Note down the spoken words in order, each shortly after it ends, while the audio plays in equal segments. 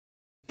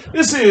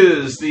This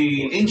is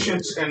the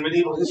Ancient and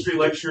Medieval History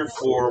Lecture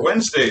for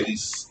Wednesday, the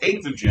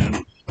 8th of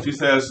June,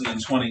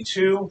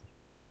 2022.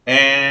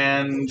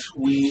 And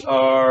we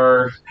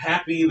are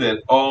happy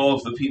that all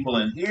of the people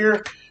in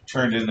here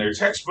turned in their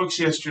textbooks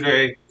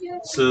yesterday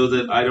so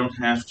that I don't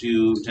have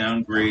to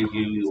downgrade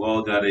you. You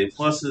all got A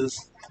pluses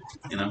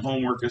in a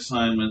homework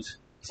assignment.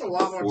 It's a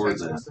lot more for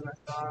textbooks that. than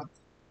I thought.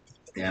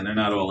 And they're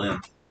not all in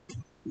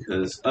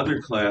because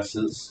other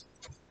classes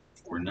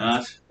were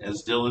not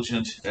as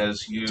diligent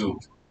as you.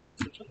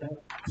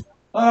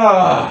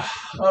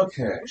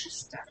 Okay.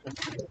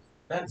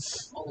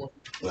 That's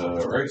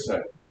the right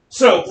side.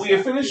 So we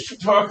have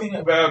finished talking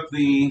about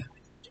the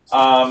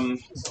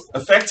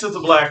effects of the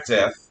Black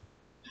Death,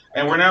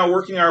 and we're now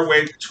working our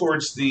way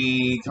towards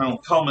the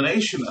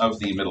culmination of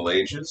the Middle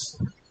Ages,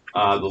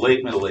 the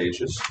late Middle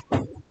Ages.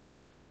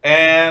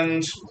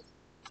 And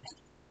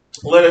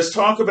let us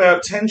talk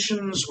about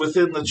tensions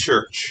within the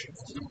church.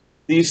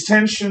 These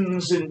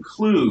tensions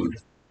include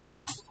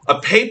a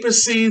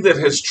papacy that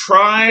has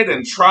tried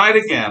and tried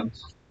again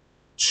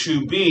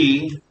to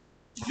be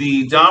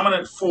the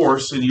dominant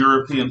force in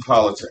European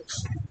politics.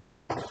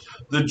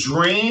 The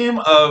dream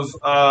of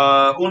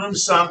Unum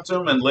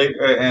Sanctum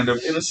and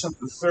of Innocent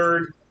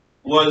III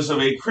was of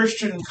a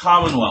Christian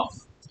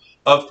commonwealth,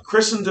 of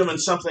Christendom in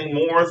something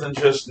more than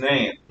just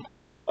name,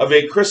 of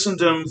a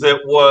Christendom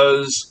that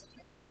was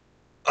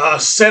a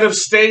set of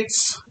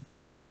states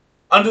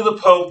under the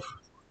Pope,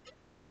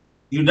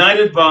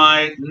 united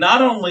by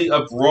not only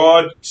a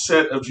broad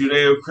set of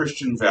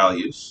Judeo-Christian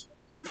values,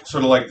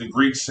 sort of like the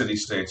Greek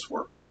city-states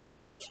were,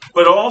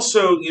 but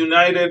also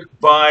united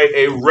by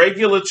a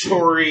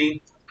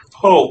regulatory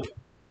Pope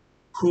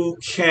who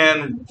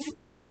can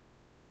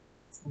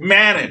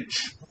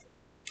manage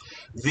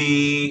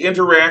the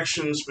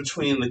interactions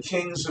between the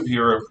kings of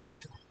Europe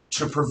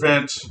to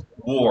prevent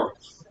war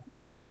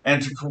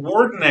and to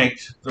coordinate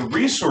the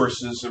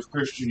resources of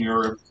Christian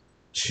Europe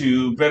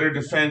to better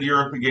defend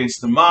Europe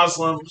against the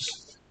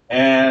Muslims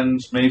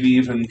and maybe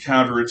even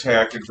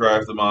counterattack and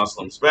drive the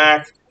Muslims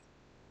back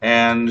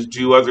and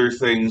do other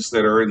things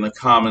that are in the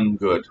common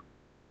good.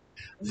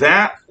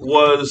 That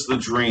was the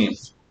dream.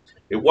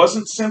 It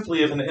wasn't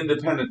simply of an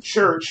independent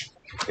church,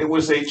 it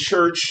was a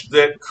church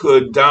that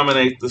could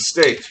dominate the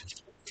state.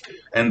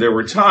 And there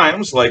were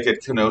times, like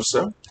at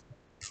Canossa,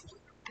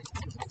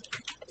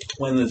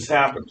 when this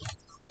happened.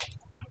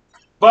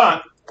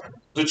 But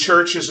the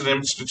church is an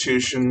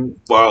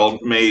institution, while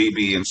may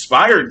be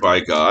inspired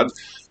by God,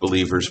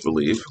 believers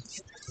believe,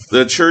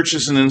 the church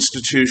is an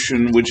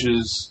institution which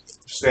is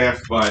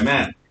staffed by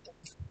men.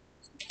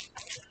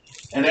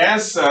 And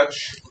as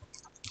such,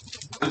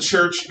 the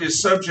church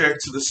is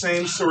subject to the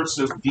same sorts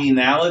of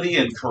venality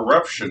and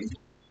corruption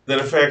that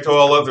affect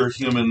all other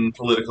human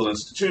political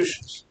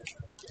institutions.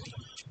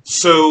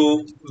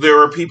 So there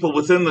are people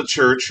within the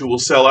church who will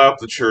sell out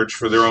the church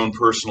for their own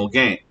personal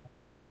gain.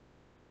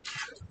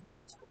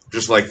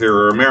 Just like there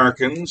are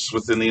Americans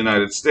within the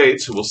United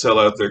States who will sell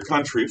out their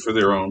country for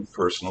their own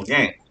personal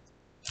gain.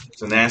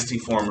 It's a nasty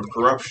form of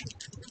corruption.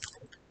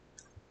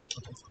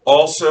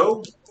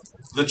 Also,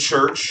 the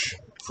church,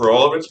 for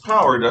all of its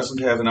power,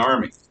 doesn't have an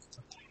army.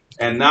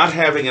 And not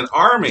having an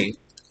army,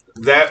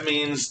 that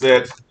means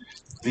that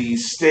the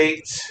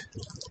state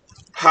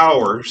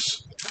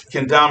powers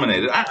can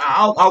dominate it.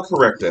 I'll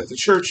correct that. The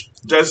church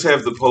does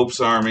have the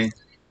Pope's army.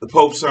 The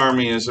Pope's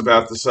army is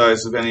about the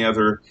size of any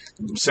other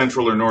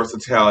Central or North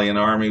Italian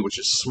army, which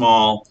is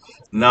small,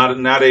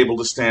 not able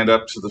to stand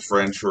up to the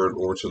French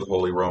or to the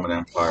Holy Roman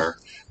Empire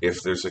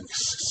if there's a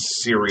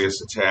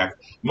serious attack,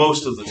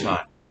 most of the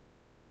time.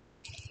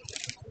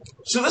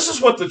 So this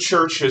is what the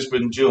church has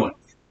been doing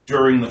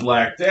during the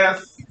Black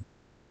Death,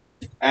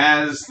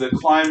 as the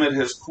climate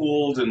has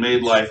cooled and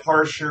made life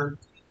harsher,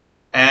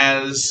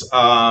 as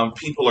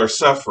people are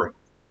suffering.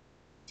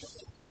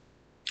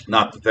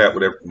 Not that that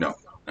would ever... No.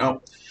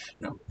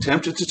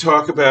 Tempted to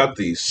talk about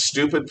the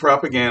stupid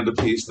propaganda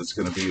piece that's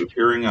going to be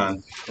appearing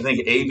on, I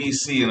think,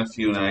 ABC in a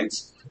few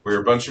nights, where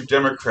a bunch of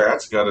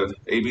Democrats got an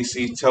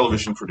ABC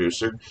television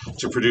producer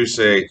to produce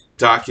a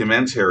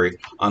documentary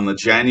on the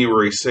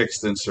January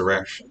 6th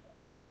insurrection.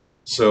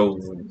 So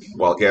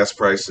while gas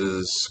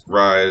prices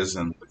rise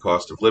and the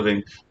cost of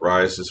living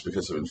rises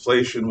because of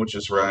inflation, which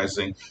is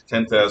rising,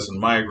 10,000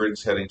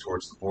 migrants heading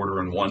towards the border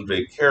in one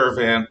big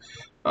caravan,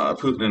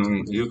 Putin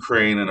in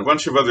Ukraine, and a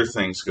bunch of other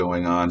things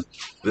going on,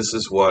 this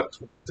is what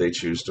they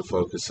choose to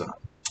focus on.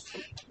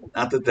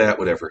 Not that that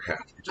would ever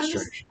happen. I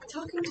was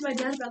talking to my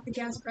dad about the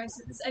gas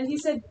prices, and he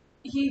said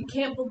he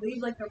can't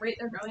believe the rate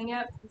they're going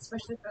at,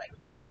 especially for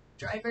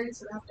drivers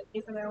who have to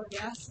pay for their own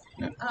gas.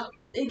 Yeah.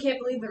 He can't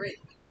believe the rate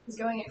he's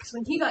going at, because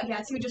when he got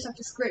gas, he would just have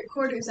to scrape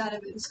quarters out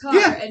of his car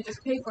and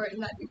just pay for it,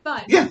 and that'd be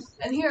fine. Yeah.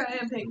 And here I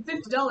am paying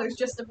 $50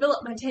 just to fill up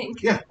my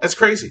tank. Yeah, that's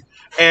crazy.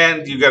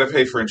 And you got to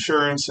pay for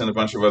insurance and a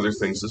bunch of other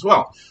things as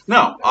well.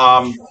 No,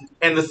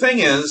 and the thing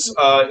is,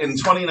 in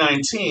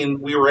 2019,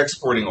 we were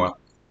exporting oil.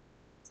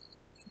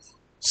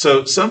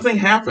 So something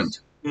happened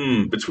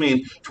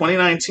between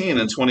 2019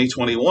 and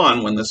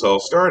 2021 when this all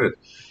started.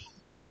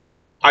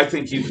 I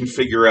think you can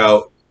figure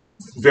out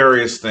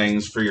various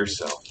things for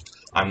yourself.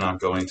 I'm not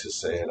going to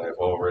say it. I've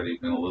already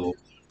been a little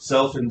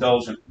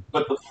self-indulgent.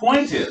 But the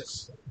point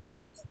is,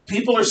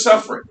 people are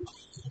suffering.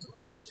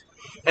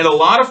 And a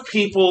lot of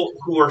people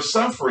who are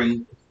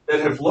suffering that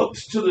have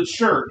looked to the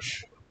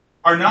church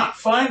are not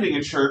finding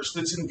a church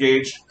that's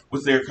engaged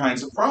with their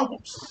kinds of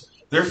problems.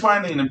 They're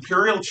finding an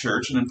imperial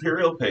church, an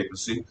imperial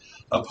papacy,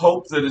 a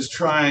pope that is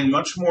trying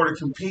much more to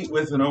compete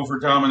with and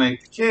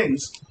over-dominate the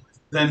kings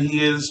than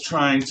he is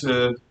trying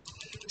to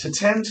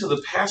tend to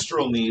the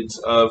pastoral needs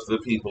of the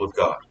people of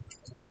God,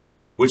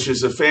 which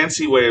is a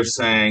fancy way of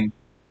saying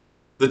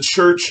the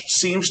church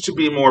seems to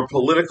be more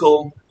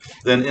political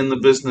than in the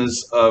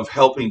business of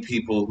helping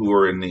people who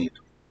are in need,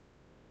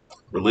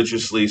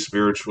 religiously,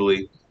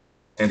 spiritually,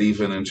 and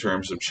even in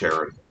terms of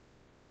charity.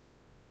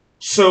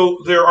 So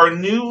there are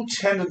new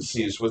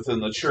tendencies within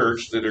the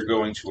church that are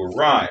going to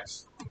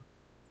arise.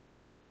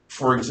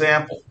 For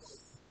example,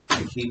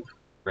 I keep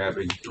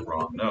grabbing the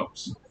wrong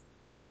notes.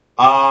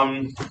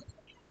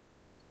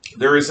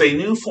 There is a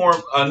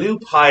new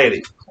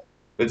piety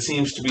that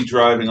seems to be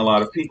driving a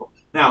lot of people.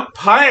 Now,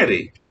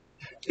 piety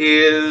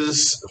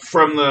is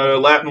from the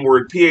Latin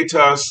word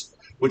pietas,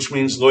 which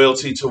means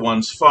loyalty to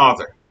one's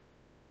father.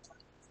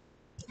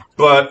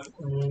 But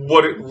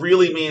what it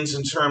really means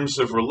in terms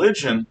of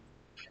religion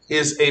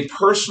is a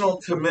personal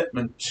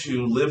commitment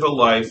to live a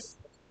life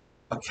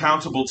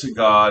accountable to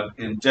God,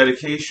 in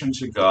dedication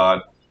to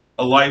God,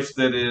 a life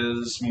that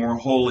is more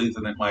holy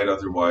than it might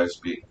otherwise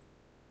be.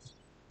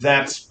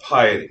 That's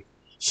piety.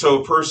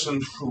 So a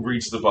person who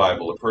reads the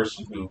Bible, a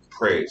person who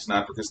prays,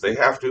 not because they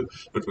have to,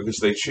 but because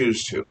they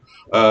choose to.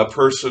 A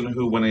person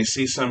who, when they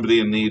see somebody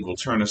in need, will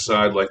turn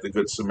aside like the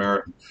Good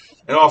Samaritan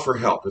and offer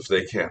help if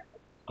they can.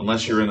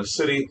 Unless you're in a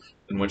city,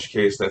 in which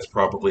case that's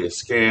probably a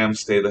scam,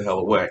 stay the hell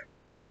away.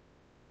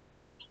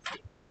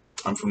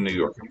 I'm from New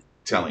York, I'm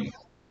telling you.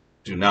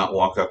 Do not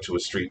walk up to a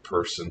street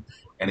person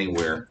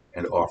anywhere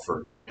and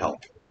offer help,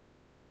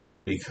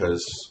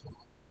 because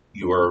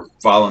you are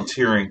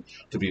volunteering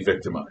to be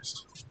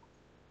victimized.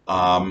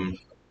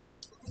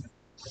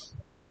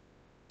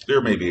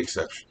 There may be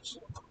exceptions.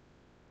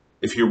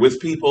 If you're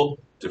with people,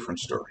 different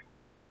story.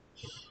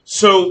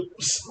 So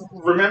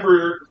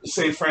remember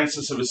St.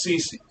 Francis of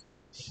Assisi,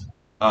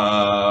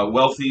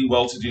 wealthy,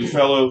 well-to-do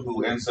fellow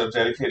who ends up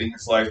dedicating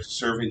his life to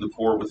serving the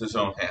poor with his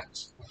own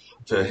hands,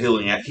 to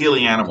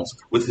healing animals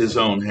with his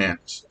own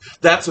hands.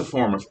 That's a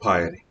form of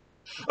piety.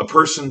 A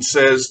person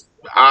says,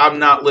 I'm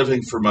not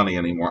living for money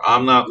anymore.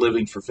 I'm not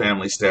living for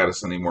family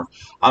status anymore.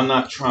 I'm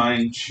not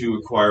trying to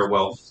acquire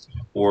wealth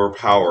or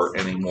power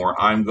anymore.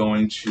 I'm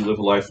going to live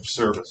a life of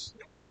service.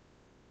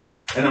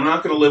 And I'm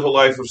not going to live a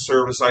life of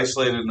service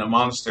isolated in a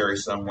monastery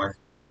somewhere.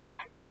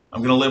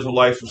 I'm going to live a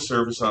life of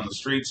service on the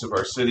streets of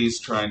our cities,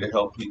 trying to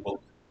help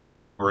people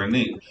who are in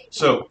need.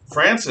 So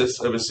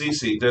Francis of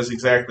Assisi does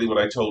exactly what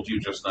I told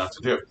you just not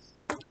to do.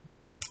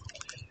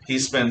 He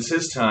spends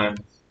his time,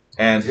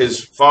 and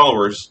his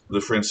followers,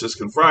 the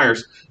Franciscan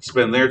friars,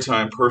 spend their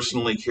time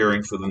personally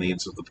caring for the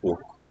needs of the poor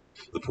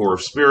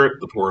of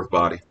spirit, the poor of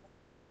body.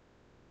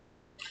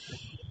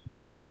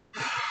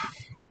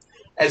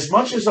 As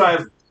much as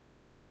I've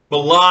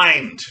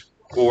maligned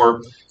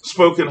or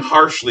spoken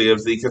harshly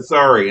of the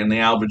Cathari and the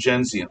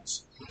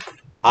Albigensians,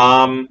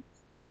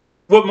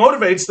 what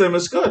motivates them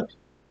is good.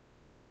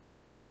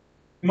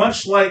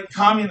 Much like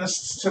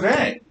communists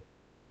today,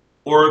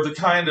 or the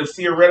kind of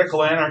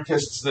theoretical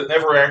anarchists that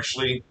never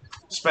actually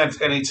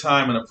spent any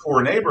time in a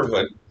poor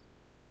neighborhood,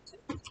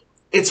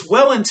 it's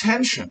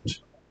well-intentioned.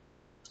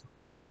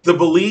 The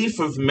belief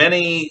of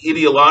many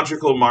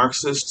ideological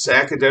Marxists,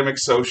 academic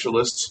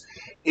socialists,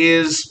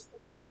 is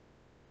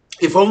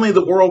if only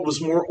the world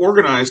was more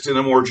organized in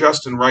a more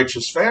just and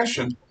righteous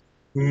fashion,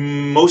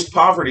 most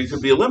poverty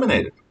could be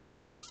eliminated.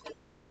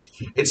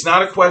 It's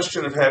not a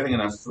question of having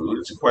enough food,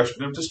 it's a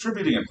question of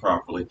distributing it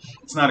properly.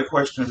 It's not a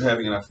question of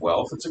having enough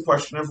wealth, it's a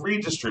question of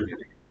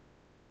redistributing it.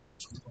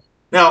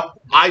 Now,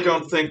 I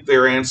don't think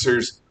their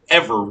answers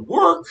ever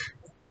work,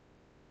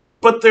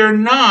 but they're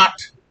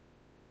not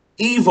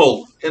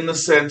evil in the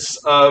sense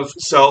of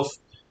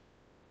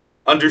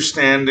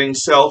self-understanding,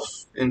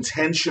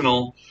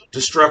 self-intentional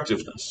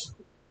destructiveness.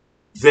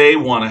 They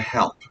want to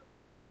help.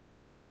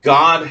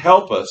 God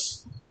help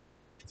us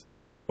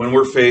when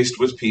we're faced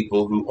with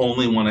people who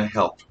only want to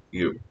help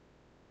you.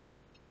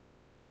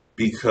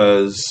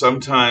 Because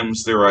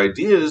sometimes their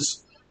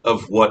ideas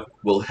of what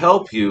will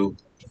help you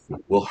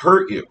will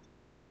hurt you.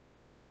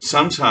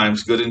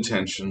 Sometimes good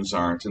intentions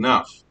aren't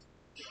enough.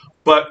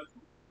 But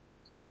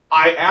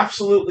I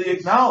absolutely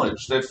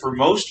acknowledge that for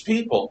most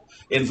people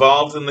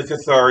involved in the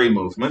Cathari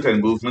movement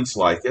and movements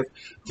like it,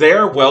 they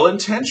are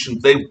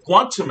well-intentioned. They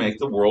want to make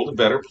the world a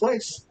better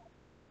place.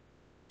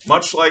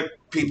 Much like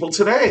people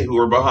today who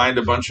are behind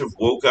a bunch of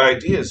woke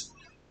ideas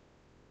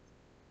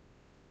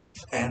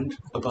and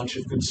a bunch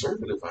of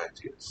conservative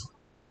ideas.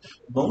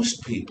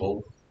 Most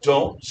people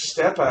don't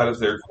step out of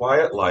their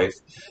quiet life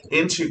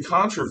into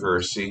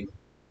controversy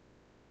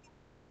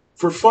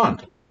for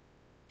fun.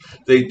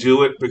 They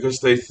do it because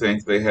they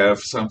think they have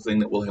something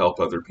that will help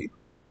other people.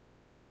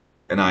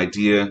 An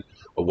idea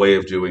a way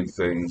of doing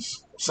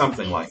things,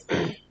 something like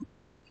that.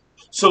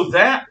 So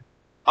that,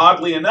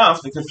 oddly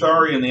enough, the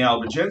Cathari and the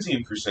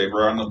Albigensian Crusade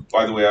were,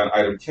 by the way, on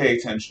item K,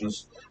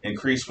 tensions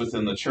increase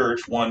within the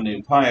church, 1,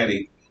 new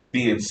piety,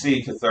 B and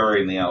C,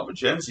 Cathari and the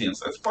Albigensians,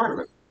 that's part of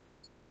it.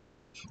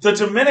 The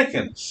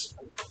Dominicans,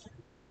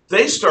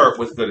 they start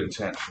with good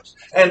intentions.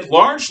 And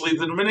largely,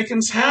 the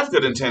Dominicans have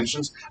good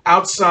intentions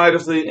outside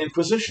of the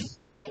Inquisition.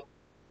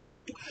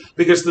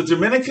 Because the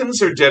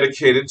Dominicans are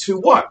dedicated to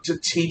what? To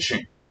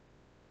teaching.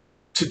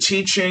 To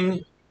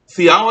teaching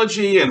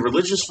theology and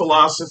religious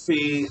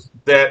philosophy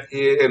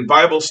and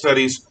Bible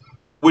studies,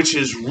 which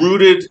is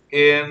rooted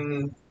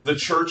in the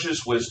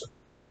church's wisdom.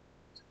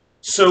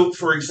 So,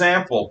 for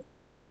example,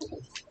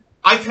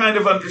 I kind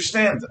of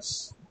understand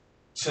this,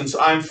 since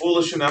I'm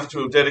foolish enough to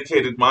have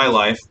dedicated my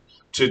life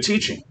to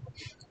teaching.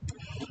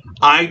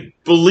 I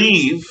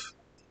believe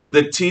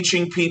that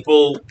teaching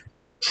people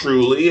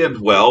truly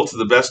and well, to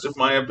the best of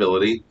my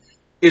ability,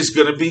 is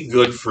going to be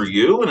good for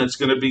you, and it's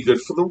going to be good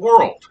for the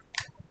world.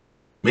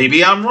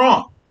 Maybe I'm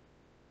wrong.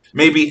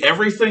 Maybe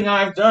everything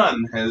I've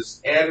done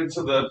has added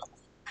to the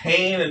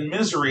pain and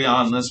misery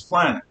on this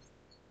planet.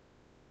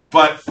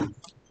 But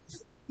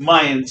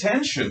my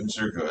intentions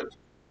are good.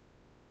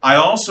 I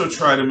also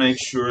try to make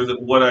sure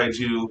that what I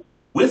do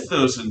with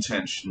those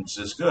intentions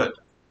is good.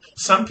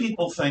 Some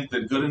people think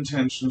that good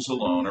intentions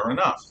alone are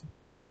enough.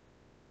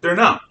 They're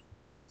not.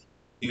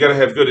 You got to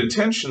have good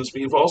intentions, but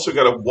you've also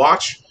got to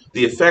watch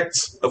the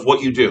effects of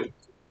what you do.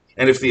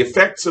 And if the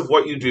effects of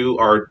what you do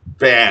are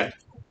bad,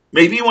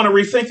 maybe you want to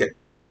rethink it.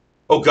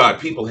 Oh God,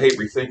 people hate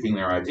rethinking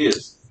their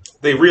ideas.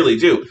 They really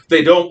do.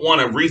 They don't want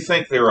to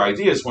rethink their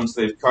ideas once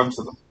they've come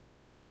to them.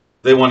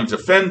 They want to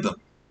defend them.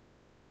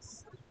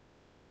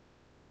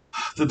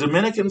 The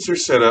Dominicans are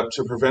set up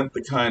to prevent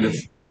the kind of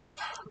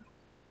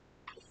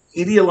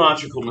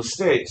ideological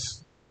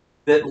mistakes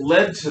that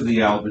led to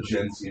the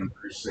Albigensian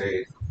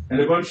Crusade and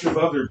a bunch of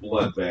other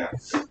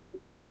bloodbaths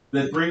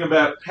that bring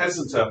about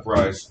peasant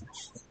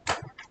uprisings.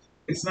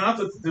 It's not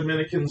that the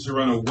Dominicans are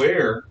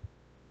unaware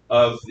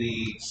of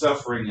the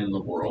suffering in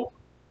the world.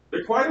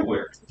 They're quite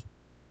aware.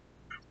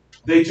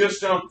 They just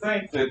don't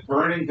think that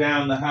burning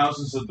down the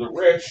houses of the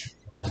rich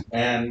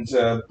and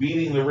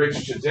beating the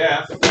rich to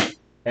death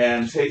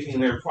and taking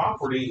their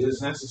property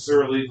is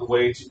necessarily the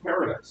way to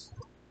paradise.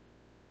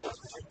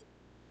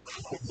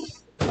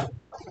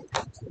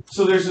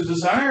 So there's a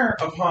desire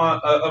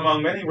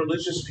among many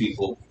religious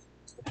people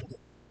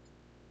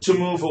to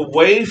move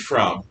away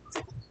from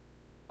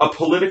a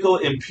political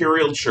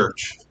imperial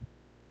church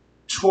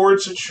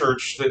towards a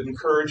church that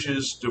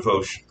encourages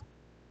devotion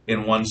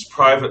in one's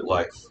private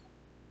life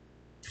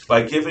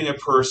by giving a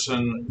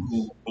person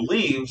who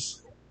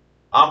believes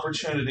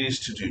opportunities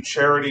to do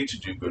charity, to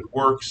do good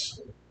works,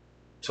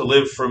 to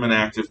live from an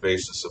active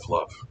basis of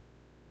love,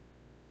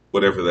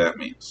 whatever that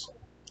means.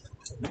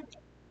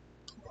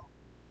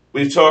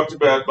 We've talked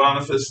about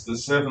Boniface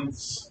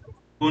VII's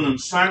Unum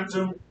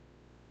Sanctum.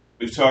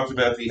 We've talked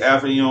about the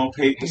Avignon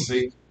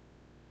papacy.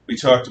 We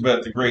talked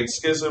about the Great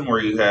Schism,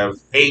 where you have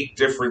 8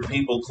 different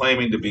people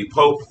claiming to be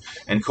Pope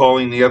and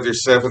calling the other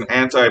 7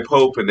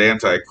 anti-Pope and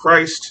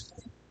anti-Christ.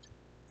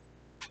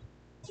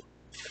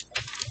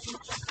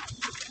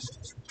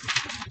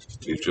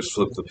 We've just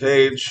flipped the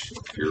page,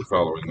 if you're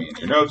following me in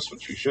your notes,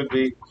 which you should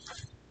be.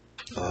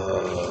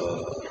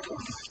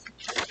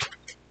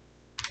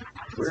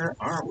 Where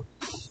are we?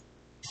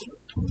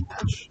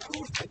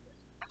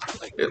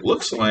 It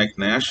looks like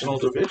national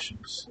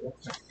divisions,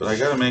 but I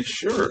gotta make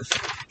sure,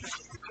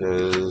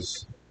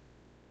 because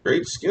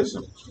Great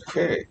Schism,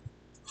 okay,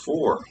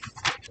 4.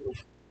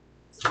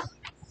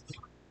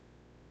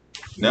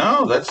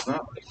 No, that's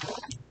not.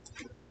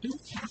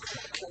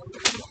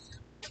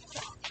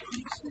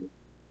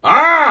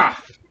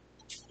 Ah!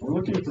 We're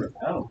looking for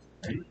L,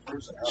 right?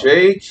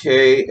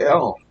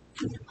 JKL.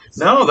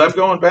 No, that's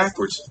going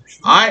backwards.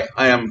 I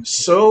am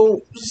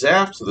so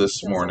zapped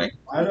this morning.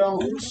 I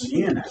don't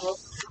see an L.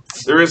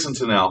 There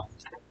isn't an L.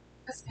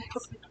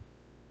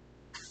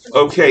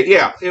 Okay,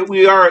 yeah,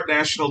 we are at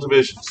national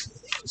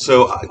divisions.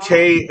 So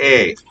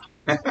KA.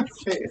 I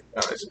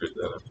screwed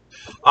that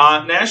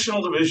up.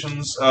 National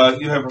divisions.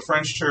 You have a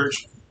French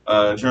church,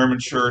 German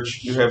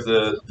church. You have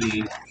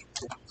the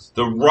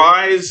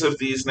rise of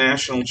these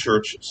national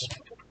churches.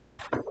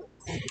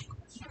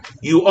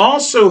 You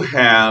also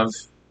have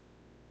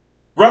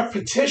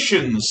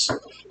repetitions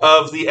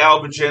of the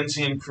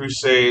Albigensian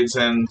Crusades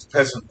and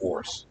peasant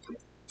wars.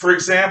 For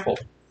example,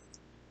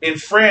 in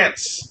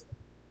France,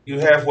 you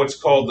have what's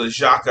called the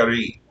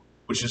Jacquerie,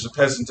 which is a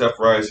peasant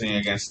uprising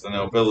against the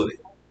nobility.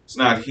 It's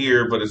not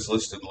here, but it's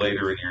listed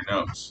later in your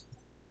notes.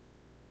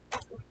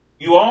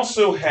 You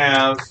also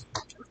have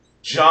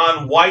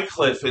John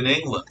Wycliffe in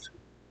England,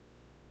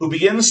 who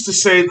begins to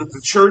say that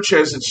the church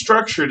as it's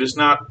structured is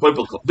not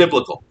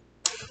biblical.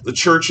 The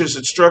church as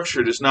it's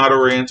structured is not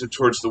oriented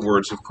towards the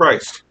words of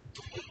Christ.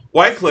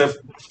 Wycliffe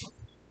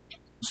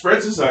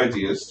spreads his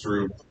ideas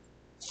through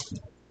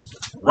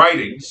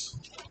writings,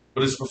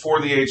 but it's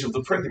before the age of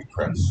the printing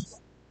press.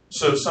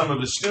 So some of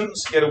his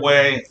students get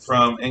away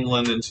from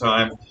England in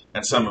time,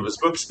 and some of his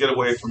books get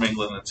away from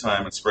England in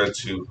time and spread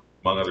to,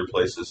 among other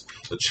places,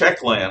 the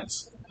Czech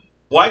lands.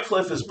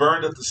 Wycliffe is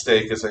burned at the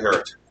stake as a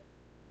heretic.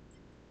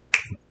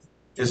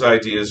 His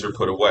ideas are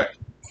put away.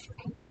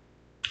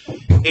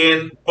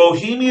 In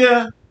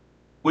Bohemia,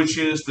 which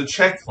is the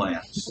Czech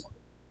lands,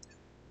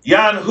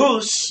 Jan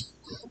Hus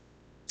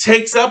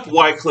takes up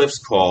Wycliffe's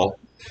call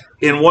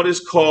in what is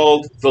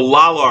called the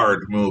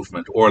Lollard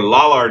movement, or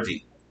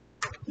Lollardy.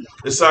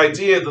 This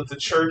idea that the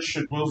church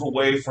should move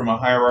away from a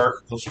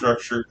hierarchical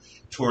structure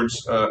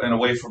towards and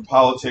away from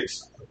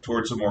politics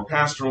towards a more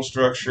pastoral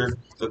structure,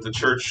 that the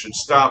church should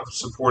stop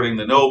supporting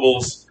the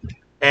nobles,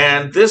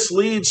 and this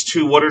leads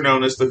to what are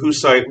known as the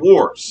Hussite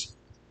Wars.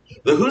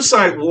 The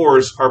Hussite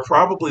Wars are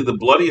probably the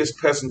bloodiest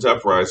peasant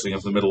uprising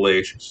of the Middle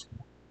Ages.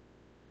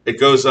 It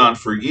goes on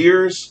for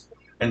years,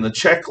 and the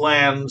Czech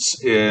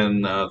lands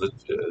in the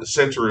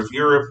center of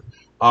Europe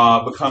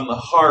become the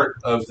heart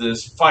of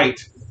this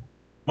fight,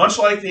 much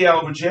like the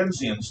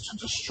Albigensians, to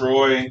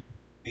destroy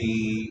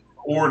the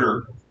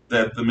order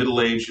that the Middle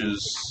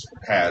Ages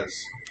has,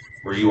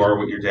 where you are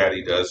what your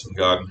daddy does, and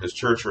God and his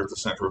church are at the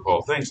center of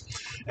all things,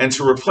 and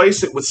to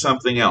replace it with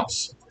something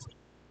else.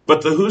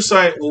 But the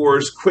Hussite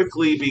Wars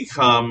quickly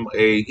become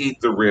a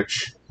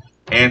eat-the-rich,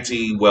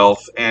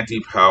 anti-wealth,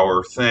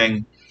 anti-power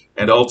thing,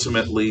 and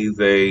ultimately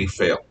they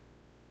fail,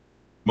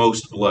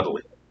 most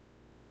bloodily.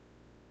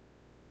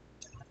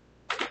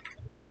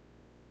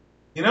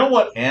 You know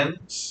what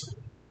ends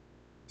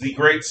the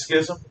Great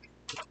Schism?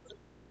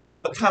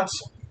 A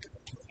council.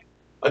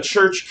 A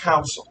church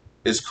council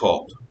is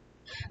called.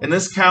 And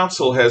this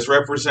council has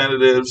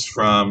representatives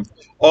from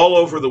all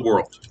over the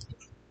world.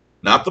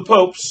 Not the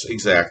popes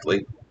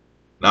exactly,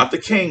 not the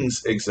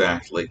kings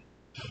exactly,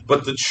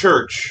 but the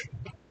church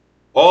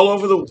all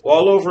over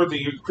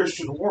the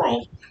Christian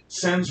world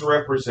sends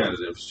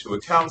representatives to a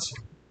council.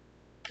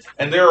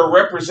 And there are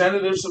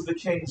representatives of the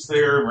kings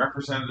there and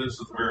representatives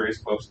of the various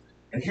popes.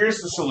 And here's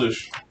the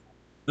solution.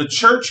 The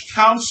church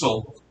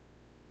council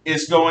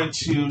is going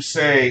to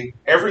say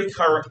every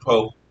current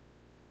pope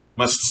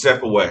must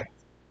step away,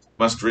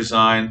 must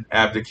resign,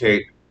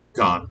 abdicate,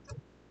 gone.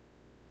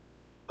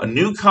 A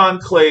new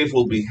conclave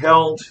will be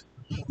held.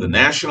 The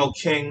national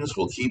kings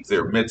will keep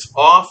their mitts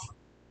off.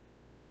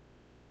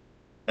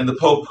 And the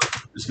pope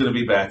is going to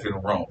be back in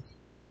Rome.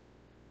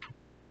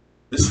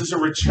 This is a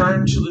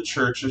return to the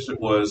church as it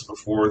was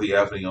before the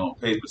Avignon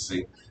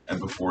papacy and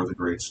before the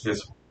Great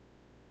Schism.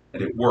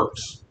 And it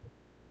works.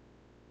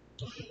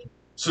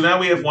 So now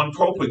we have one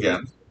pope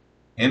again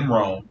in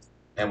Rome,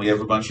 and we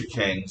have a bunch of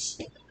kings,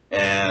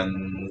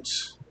 and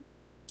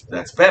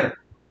that's better.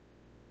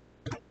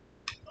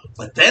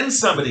 But then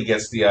somebody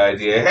gets the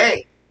idea,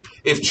 hey,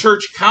 if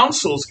church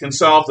councils can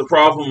solve the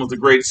problem of the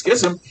Great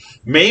Schism,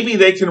 maybe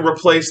they can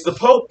replace the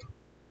Pope.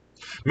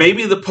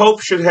 Maybe the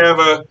Pope should have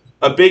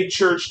a big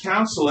church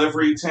council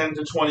every 10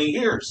 to 20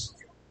 years.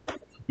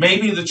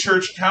 Maybe the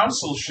church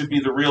councils should be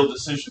the real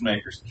decision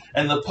makers,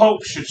 and the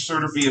Pope should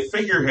sort of be a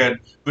figurehead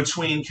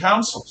between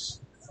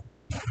councils.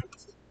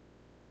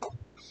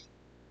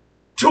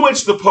 To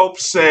which the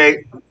popes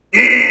say,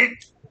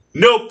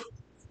 nope,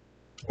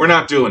 we're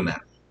not doing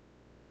that.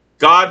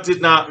 God did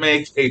not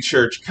make a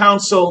church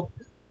council.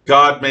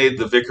 God made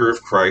the vicar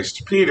of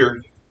Christ,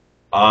 Peter,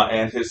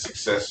 and his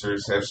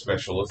successors have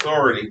special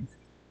authority.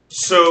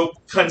 So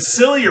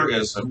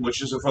conciliarism,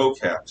 which is a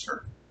vocab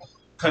term,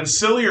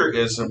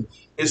 conciliarism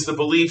is the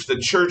belief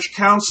that church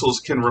councils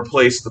can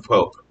replace the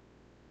Pope.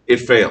 It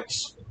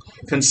fails.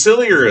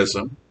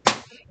 Conciliarism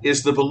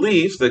is the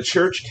belief that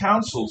church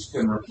councils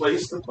can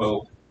replace the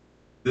Pope.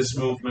 This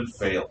movement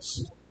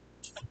fails.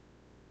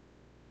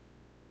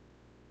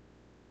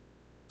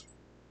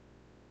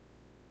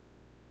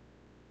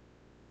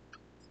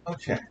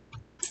 Okay.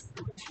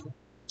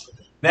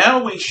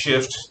 Now we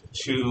shift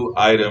to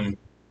item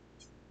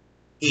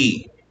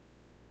E,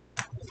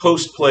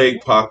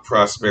 post-plague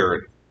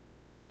prosperity.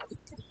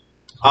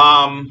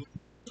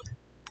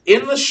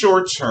 In the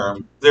short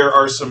term, there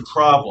are some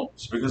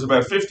problems, because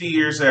about 50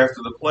 years after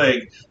the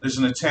plague, there's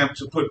an attempt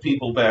to put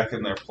people back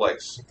in their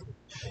place.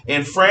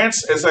 In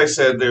France, as I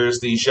said, there is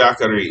the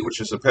Jacquerie,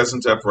 which is a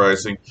peasant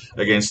uprising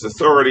against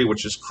authority,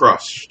 which is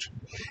crushed.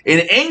 In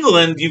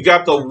England, you've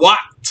got the Wat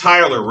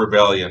Tyler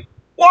rebellion.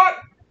 Wat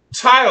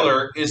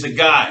Tyler is a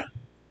guy.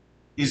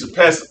 He's a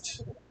peasant.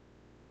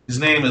 His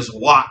name is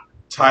Wat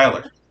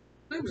Tyler.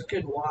 That was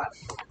good Watt.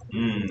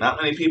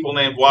 Not many people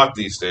named Wat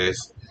these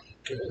days.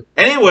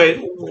 Anyway,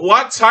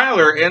 Wat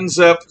Tyler ends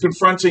up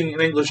confronting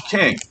an English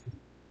king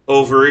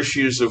over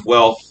issues of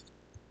wealth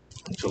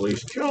until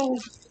he's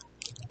killed.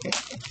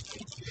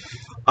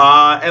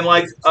 And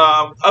like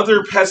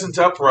other peasant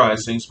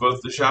uprisings,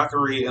 both the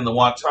Jacquerie and the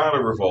Wat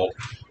Tyler revolt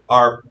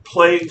are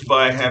plagued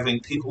by having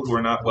people who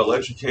are not well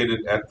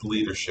educated at the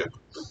leadership.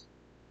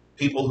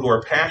 People who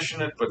are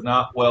passionate but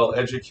not well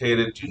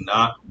educated do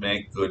not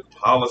make good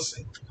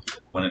policy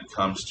when it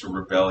comes to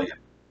rebellion.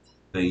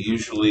 They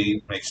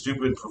usually make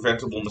stupid,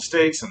 preventable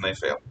mistakes and they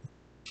fail.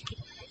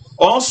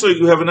 Also,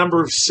 you have a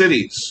number of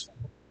cities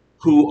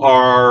who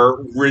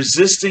are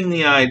resisting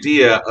the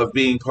idea of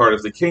being part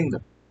of the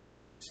kingdom.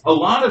 A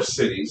lot of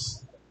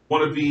cities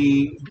want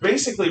to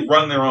basically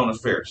run their own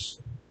affairs.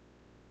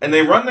 And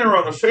they run their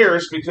own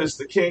affairs because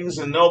the kings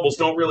and nobles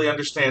don't really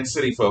understand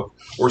city folk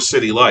or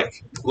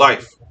city-like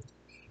life.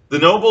 The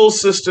noble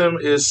system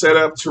is set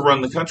up to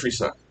run the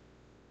countryside.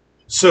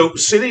 So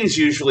cities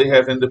usually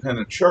have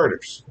independent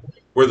charters,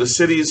 where the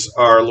cities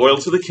are loyal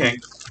to the king,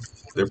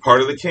 they're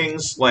part of the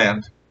king's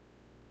land,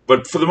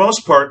 but for the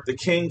most part, the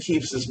king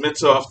keeps his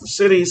mitts off the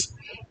cities,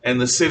 and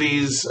the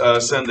cities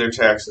send their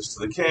taxes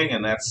to the king,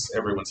 and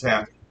everyone's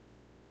happy.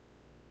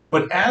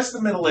 But as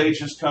the Middle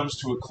Ages comes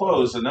to a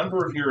close, a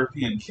number of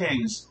European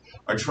kings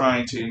are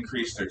trying to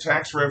increase their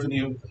tax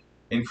revenue,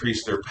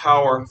 increase their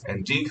power,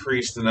 and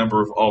decrease the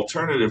number of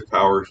alternative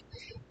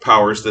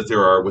powers that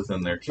there are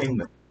within their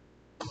kingdom.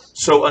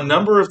 So a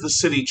number of the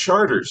city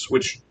charters,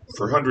 which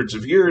for hundreds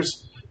of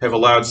years have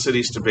allowed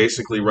cities to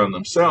basically run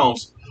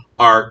themselves,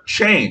 are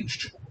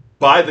changed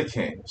by the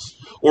kings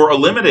or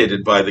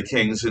eliminated by the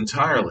kings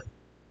entirely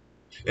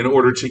in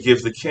order to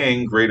give the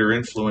king greater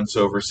influence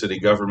over city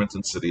government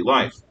and city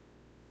life.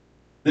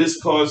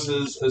 This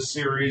causes a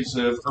series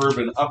of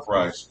urban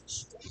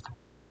uprisings.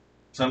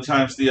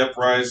 Sometimes the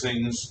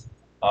uprisings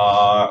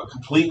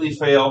completely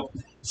fail.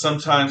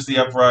 Sometimes the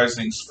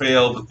uprisings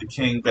fail, but the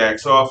king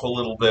backs off a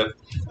little bit.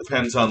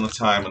 Depends on the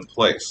time and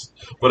place.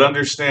 But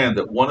understand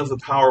that one of the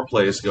power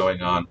plays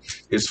going on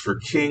is for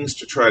kings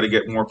to try to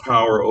get more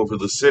power over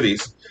the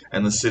cities,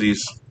 and the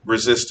cities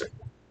resisting.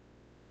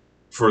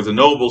 For the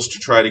nobles to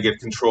try to get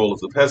control of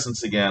the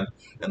peasants again,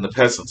 and the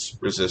peasants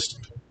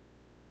resisting.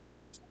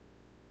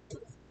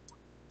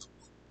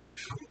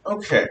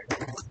 Okay,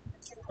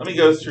 let me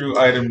go through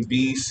item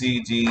B,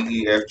 C, D,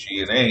 E, F, G,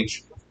 and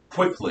H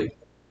quickly,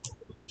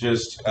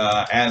 just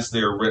as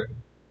they're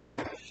written.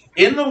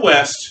 In the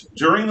West,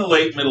 during the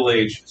late Middle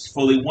Ages,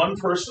 fully 1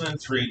 person in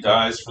 3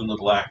 dies from the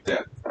Black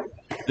Death.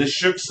 This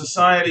shook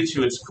society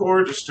to its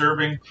core,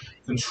 disturbing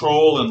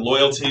control and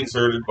loyalty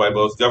exerted by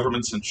both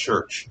governments and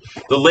church.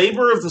 The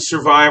labor of the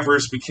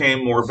survivors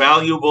became more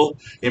valuable,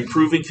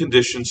 improving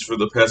conditions for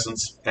the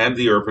peasants and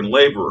the urban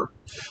laborer.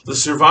 The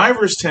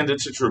survivors tended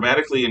to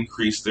dramatically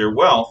increase their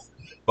wealth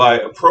by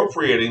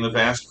appropriating the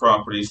vast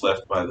properties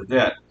left by the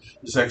dead.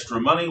 This extra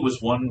money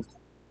was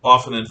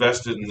often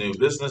invested in new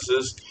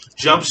businesses,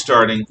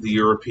 jump-starting the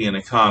European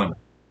economy.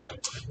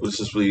 This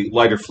is the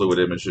lighter fluid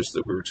images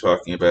that we were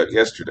talking about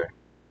yesterday.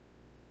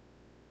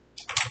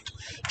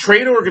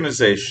 Trade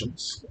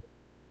organizations.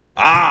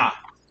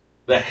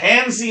 The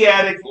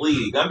Hanseatic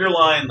League.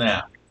 Underline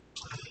that.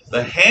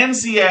 The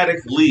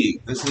Hanseatic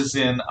League. This is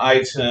in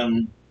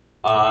item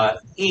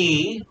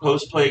E,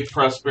 post-plague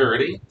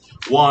prosperity.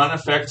 1,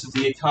 effects of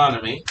the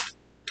economy.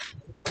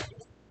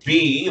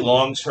 B,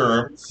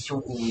 long-term.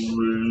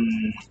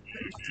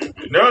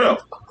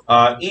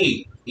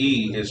 E.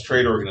 E is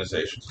trade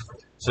organizations,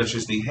 such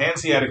as the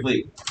Hanseatic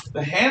League.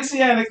 The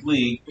Hanseatic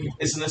League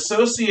is an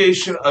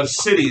association of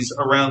cities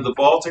around the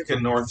Baltic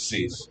and North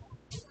Seas.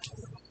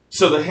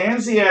 So the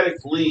Hanseatic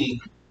League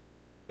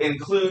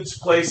includes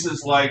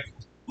places like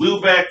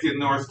Lübeck in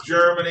North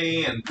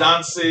Germany and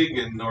Danzig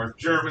in North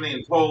Germany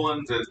and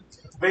Poland, and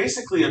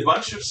basically a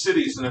bunch of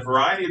cities in a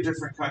variety of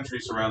different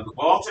countries around the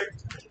Baltic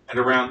and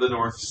around the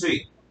North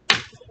Sea.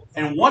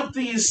 And what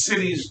these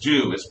cities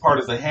do as part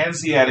of the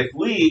Hanseatic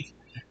League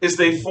is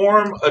they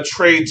form a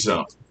trade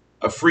zone,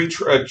 a free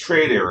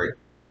trade area.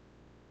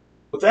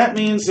 What that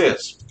means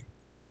is,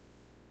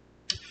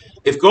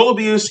 if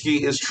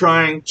Golubiewski is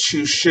trying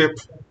to ship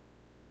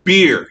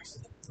beer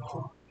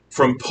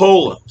from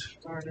Poland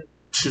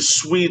to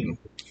Sweden,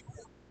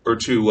 or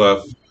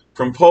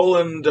from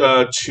Poland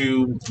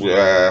to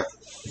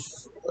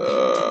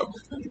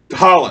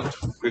Holland,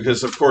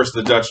 because of course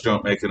the Dutch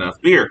don't make enough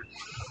beer,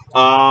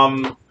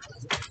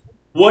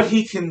 what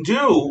he can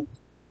do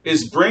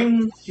is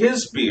bring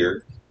his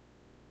beer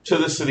to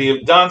the city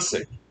of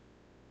Danzig.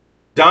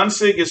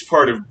 Danzig is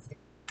part of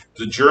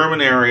the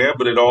German area,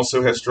 but it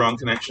also has strong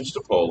connections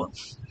to Poland.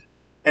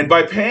 And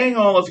by paying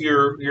all of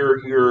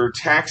your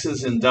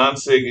taxes in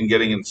Danzig and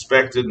getting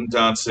inspected in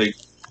Danzig,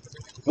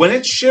 when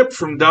it's shipped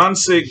from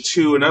Danzig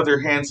to another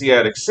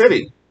Hanseatic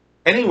city,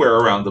 anywhere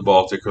around the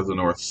Baltic or the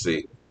North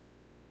Sea,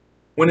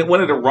 when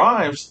it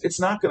arrives, it's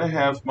not going to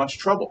have much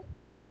trouble.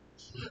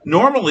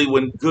 Normally,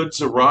 when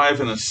goods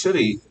arrive in a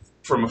city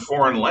from a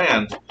foreign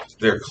land,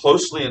 they're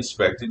closely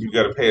inspected. You've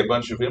got to pay a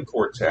bunch of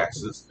import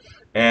taxes,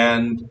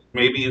 and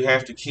maybe you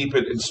have to keep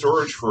it in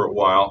storage for a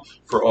while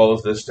for all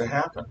of this to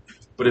happen.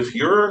 But if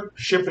you're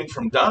shipping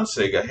from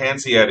Danzig, a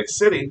Hanseatic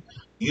city,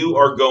 you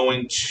are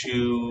going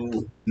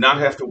to not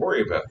have to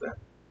worry about that.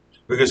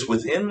 Because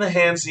within the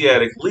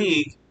Hanseatic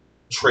League,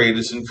 trade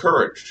is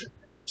encouraged.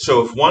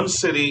 So if one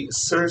city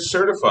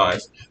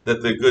certifies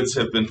that the goods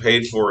have been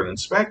paid for and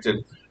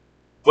inspected,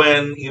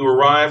 when you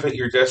arrive at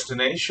your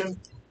destination,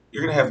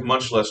 you're going to have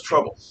much less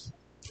trouble.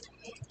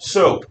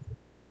 So,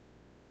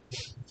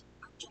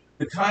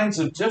 the kinds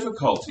of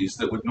difficulties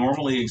that would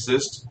normally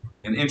exist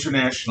in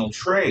international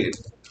trade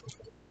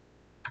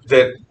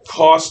that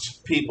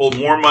cost people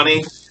more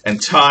money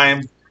and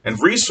time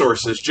and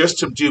resources just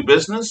to do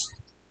business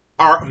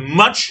are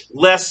much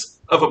less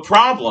of a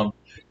problem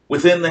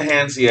within the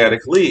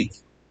Hanseatic League.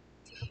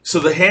 So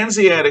the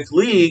Hanseatic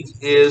League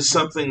is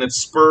something that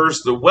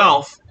spurs the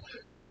wealth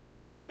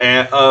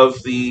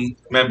of the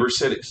member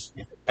cities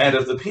and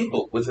of the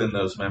people within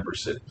those member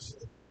cities.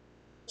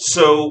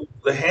 So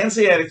the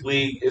Hanseatic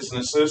League is an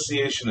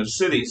association of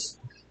cities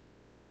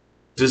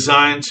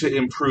designed to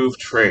improve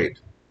trade,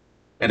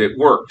 and it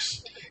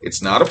works.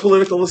 It's not a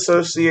political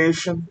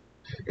association.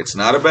 It's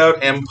not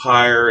about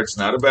empire. It's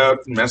not about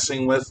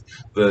messing with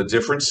the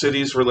different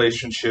cities'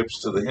 relationships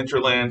to the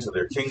hinterland, to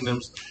their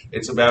kingdoms.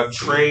 It's about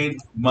trade,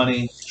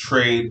 money,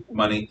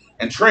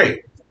 and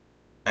trade,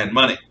 and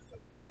money.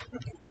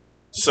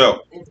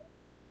 So,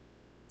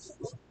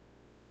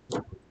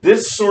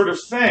 this sort of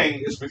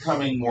thing is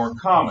becoming more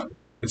common.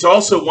 It's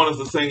also one of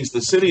the things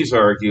the cities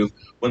argue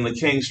when the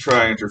kings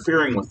try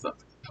interfering with them.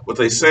 What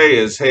they say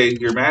is, hey,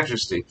 your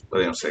majesty, well,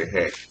 they don't say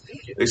hey.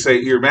 They say,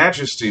 your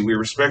majesty, we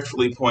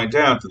respectfully point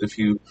out that if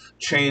you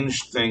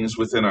change things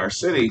within our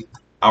city,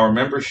 our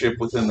membership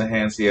within the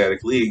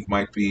Hanseatic League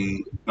might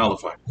be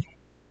nullified.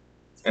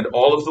 And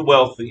all of the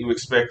wealth that you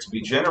expect to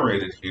be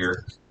generated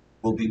here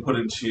will be put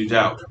into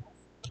doubt.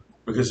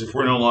 Because if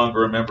we're no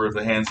longer a member of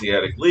the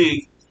Hanseatic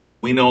League,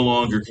 we no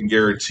longer can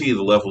guarantee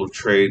the level of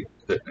trade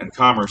and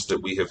commerce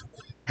that we have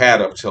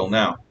had up till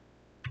now.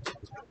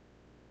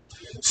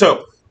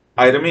 So,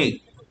 item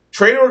E.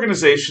 Trade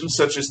organizations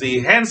such as the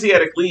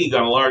Hanseatic League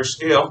on a large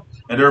scale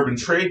and urban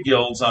trade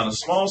guilds on a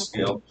small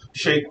scale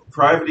shape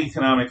private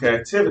economic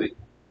activity.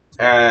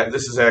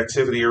 This is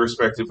activity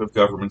irrespective of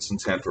government's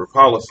intent or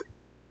policy.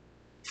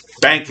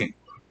 Banking.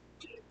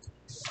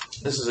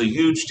 This is a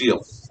huge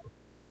deal.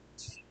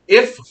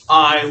 If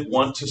I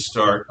want to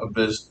start a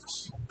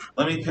business,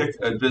 let me pick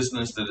a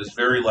business that is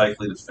very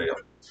likely to fail.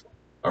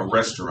 A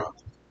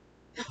restaurant.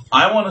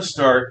 I want to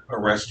start a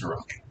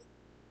restaurant.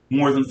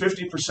 More than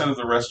 50% of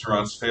the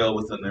restaurants fail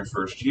within their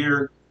first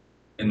year.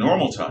 In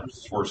normal times,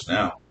 it's worse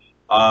now,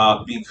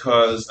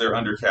 because they're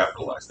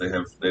undercapitalized.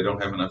 They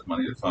don't have enough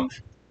money to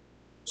function.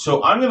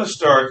 So I'm going to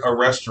start a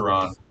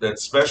restaurant that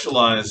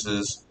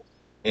specializes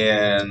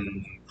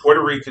in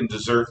Puerto Rican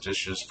dessert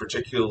dishes,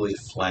 particularly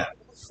flan.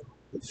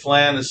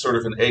 Flan is sort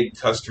of an egg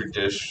custard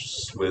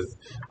dish with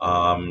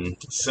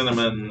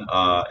cinnamon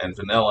and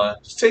vanilla.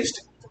 It's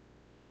tasty.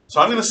 So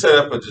I'm going to set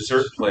up a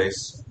dessert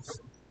place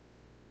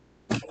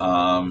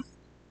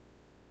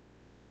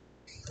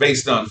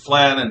based on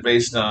flan and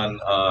based on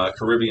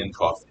Caribbean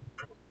coffee.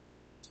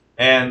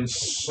 And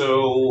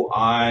so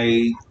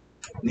I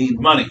need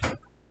money.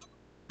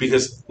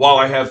 Because while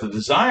I have the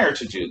desire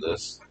to do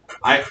this,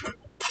 I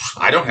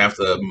don't have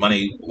the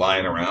money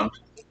lying around.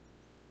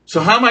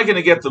 So how am I going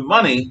to get the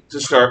money to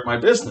start my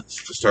business,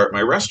 to start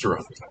my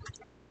restaurant?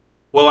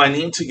 Well, I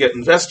need to get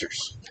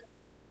investors.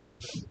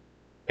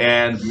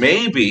 And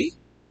maybe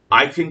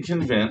I can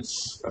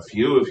convince a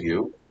few of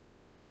you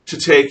to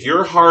take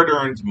your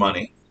hard-earned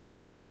money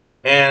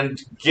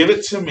and give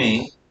it to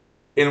me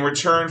in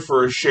return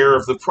for a share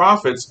of the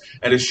profits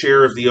and a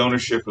share of the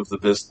ownership of the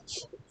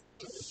business.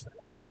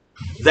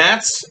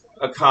 That's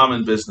a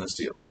common business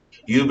deal.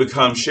 You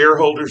become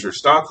shareholders or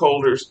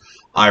stockholders.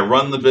 I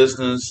run the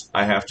business.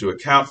 I have to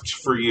account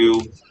for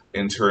you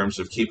in terms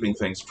of keeping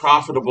things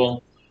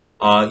profitable.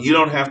 You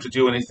don't have to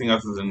do anything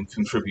other than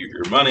contribute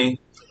your money,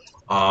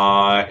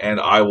 and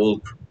I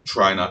will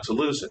try not to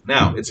lose it.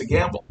 Now, it's a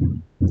gamble.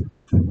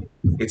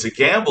 It's a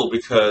gamble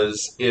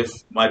because if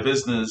my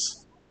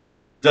business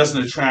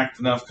doesn't attract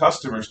enough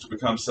customers to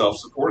become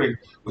self-supporting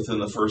within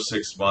the first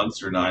 6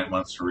 months or 9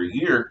 months or a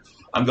year,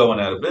 I'm going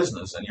out of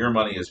business, and your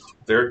money is,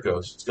 there it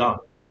goes, it's gone.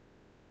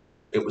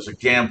 It was a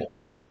gamble.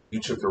 You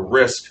took a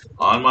risk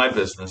on my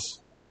business,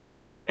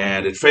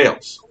 and it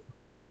fails.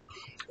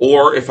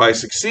 Or if I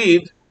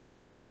succeed,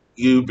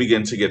 you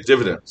begin to get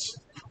dividends,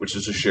 which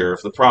is a share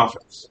of the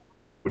profits,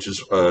 which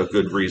is a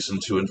good reason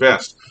to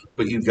invest.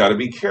 But you've got to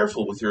be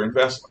careful with your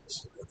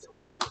investments.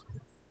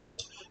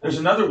 There's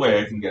another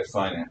way I can get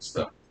finance,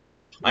 though.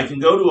 I can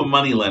go to a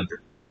money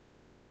lender,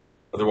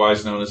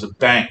 otherwise known as a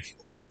bank,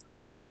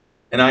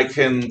 and I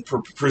can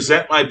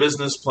present my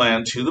business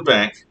plan to the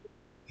bank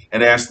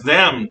and ask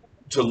them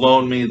to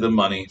loan me the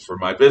money for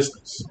my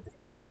business.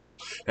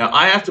 Now,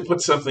 I have to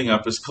put something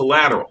up as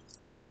collateral,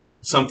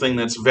 something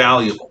that's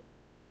valuable,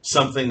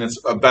 something that's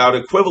about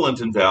equivalent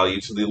in value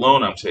to the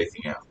loan I'm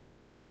taking out.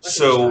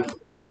 So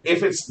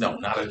if it's, no,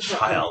 not a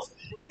child,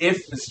 if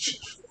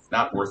it's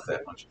not worth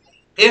that much.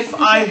 If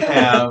I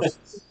have,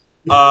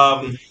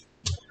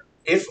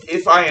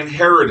 if I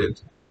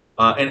inherited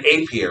an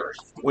apiary,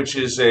 which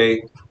is a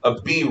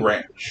bee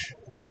ranch,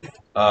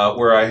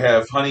 where I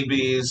have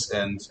honeybees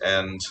and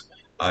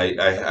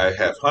I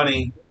have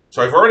honey.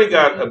 So I've already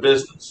got a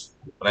business,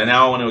 but I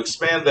now want to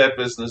expand that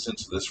business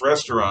into this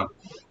restaurant.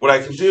 What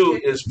I can do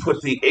is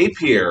put the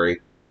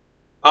apiary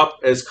up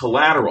as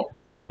collateral.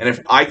 And if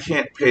I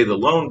can't pay the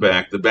loan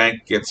back, the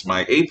bank gets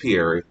my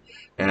apiary.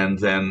 And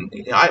then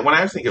when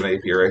I think of an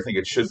apiary, I think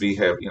it should be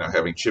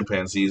having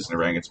chimpanzees and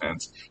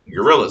orangutans and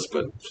gorillas,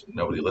 but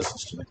nobody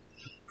listens to me.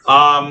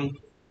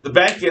 The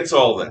bank gets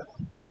all that.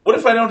 What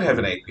if I don't have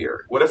an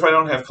apiary? What if I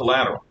don't have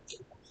collateral?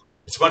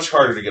 It's much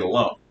harder to get a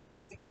loan.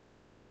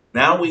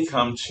 Now we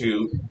come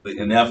to the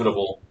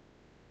inevitable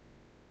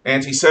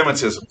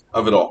anti-Semitism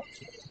of it all.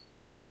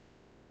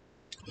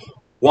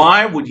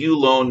 Why would you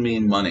loan me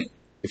money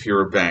if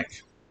you're a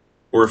bank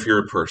or if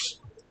you're a person?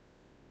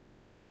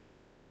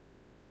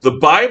 The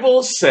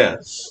Bible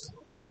says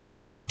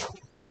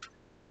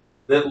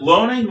that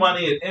loaning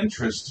money at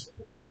interest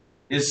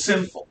is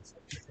sinful.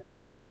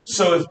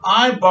 So if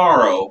I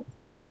borrow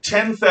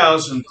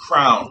 10,000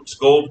 crowns,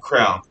 gold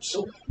crowns,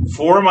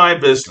 for my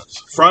business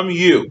from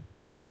you,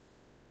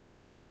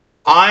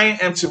 I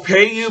am to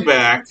pay you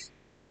back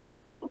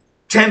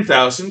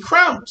 10,000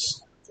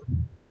 crowns.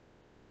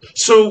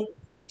 So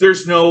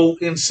there's no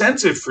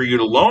incentive for you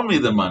to loan me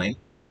the money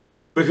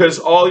because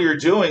all you're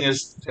doing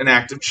is an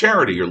act of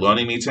charity. You're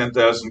loaning me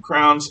 10,000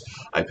 crowns.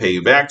 I pay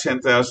you back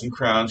 10,000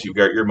 crowns. You've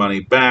got your money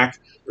back.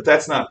 But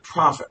that's not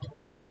profit.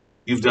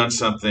 You've done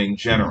something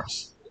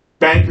generous.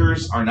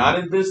 Bankers are not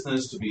in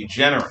business to be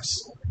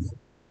generous.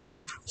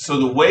 So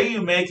the way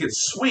you make it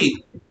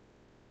sweet,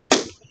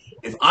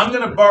 if I'm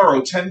going to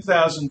borrow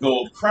 10,000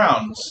 gold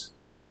crowns,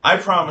 I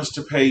promise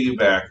to pay you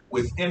back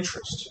with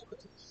interest.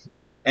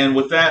 And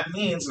what that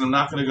means, and I'm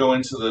not going to go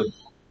into the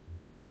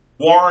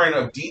warren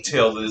of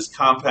detail that is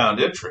compound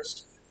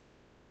interest,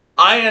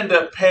 I end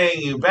up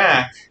paying you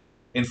back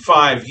in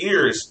 5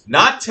 years,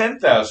 not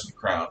 10,000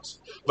 crowns,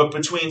 but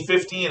between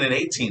 15 and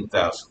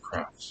 18,000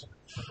 crowns.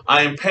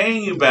 I am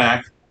paying you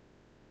back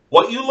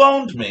what you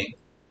loaned me,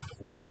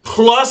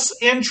 plus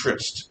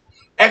interest,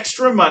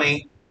 extra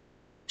money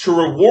to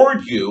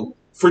reward you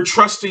for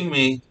trusting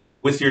me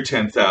with your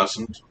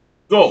 10,000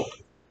 gold.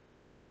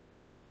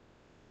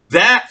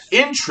 That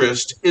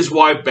interest is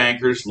why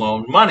bankers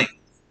loan money,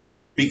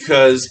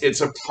 because it's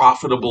a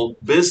profitable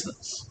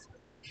business.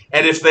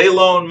 And if they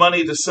loan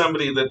money to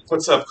somebody that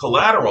puts up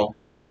collateral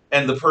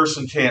and the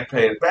person can't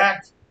pay it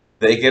back,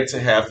 they get to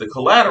have the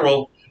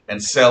collateral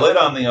and sell it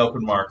on the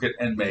open market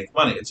and make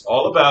money. It's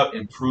all about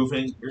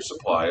improving your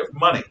supply of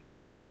money.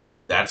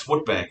 That's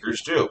what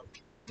bankers do.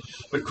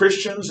 But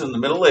Christians in the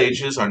Middle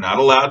Ages are not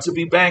allowed to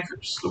be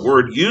bankers. The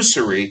word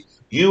usury,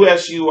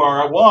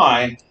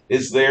 U-S-U-R-Y,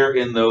 is there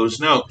in those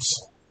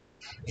notes.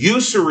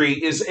 Usury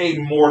is a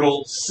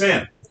mortal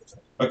sin,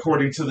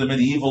 according to the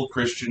medieval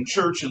Christian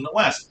church in the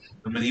West.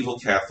 The medieval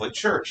Catholic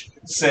Church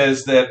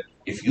says that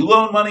if you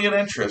loan money at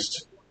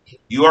interest,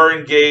 you are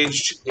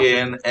engaged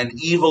in an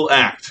evil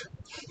act.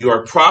 You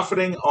are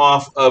profiting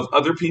off of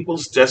other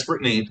people's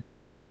desperate need,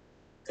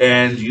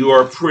 and you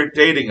are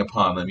predating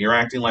upon them. You're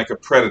acting like a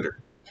predator.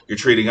 You're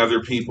treating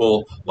other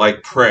people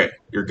like prey.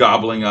 You're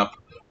gobbling up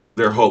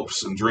their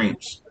hopes and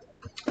dreams.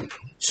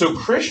 So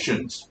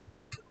Christians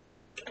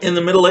in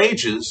the Middle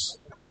Ages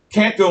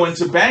can't go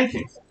into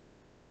banking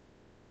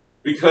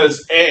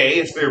because A,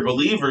 if they're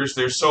believers,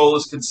 their soul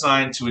is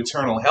consigned to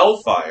eternal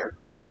hellfire,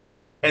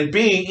 and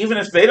B, even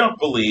if they don't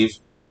believe,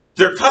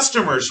 their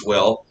customers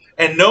will,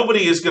 and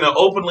nobody is going to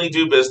openly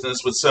do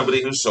business with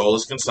somebody whose soul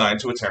is consigned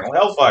to eternal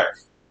hellfire.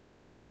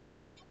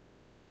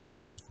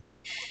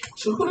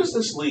 So who does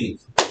this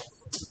leave?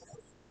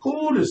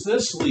 Who does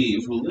this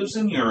leave who lives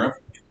in Europe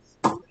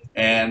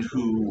and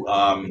who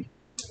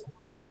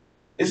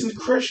isn't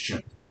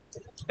Christian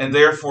and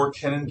therefore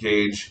can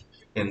engage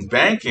in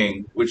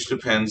banking, which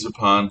depends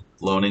upon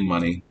loaning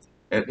money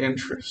at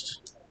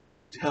interest?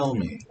 Tell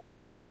me.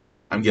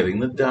 I'm getting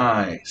the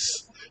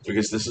dice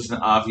because this is an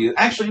obvious...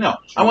 Actually, no.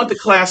 I want the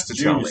class to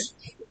tell me.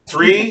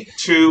 3,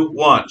 2,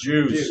 1.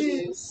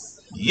 Jews.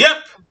 Yep.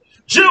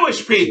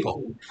 Jewish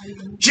people.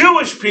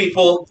 Jewish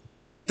people,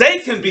 they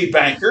can be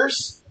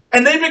bankers,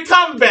 and they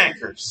become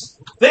bankers.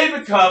 They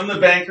become the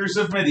bankers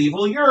of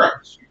medieval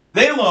Europe.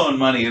 They loan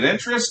money at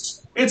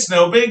interest. It's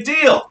no big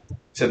deal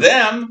to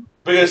them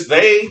because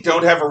they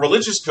don't have a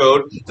religious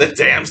code that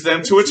damns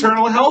them to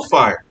eternal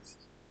hellfire.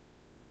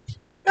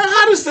 Now,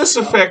 how does this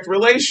affect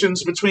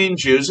relations between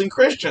Jews and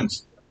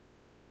Christians?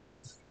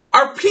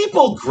 Are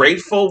people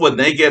grateful when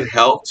they get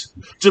helped?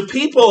 Do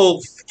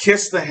people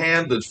kiss the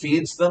hand that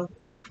feeds them?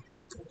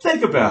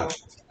 Think about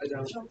it.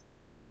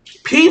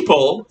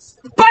 People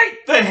bite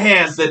the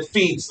hand that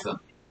feeds them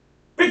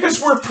because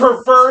we're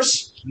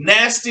perverse,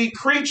 nasty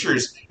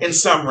creatures in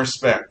some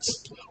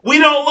respects. We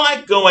don't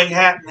like going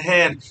hat in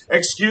hand.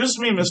 Excuse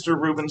me, Mr.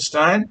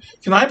 Rubenstein,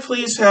 can I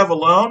please have a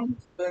loan?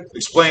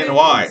 Explain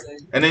why.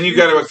 And then you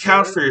got to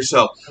account for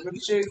yourself.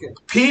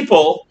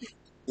 People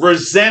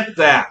resent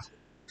that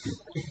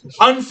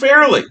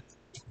unfairly.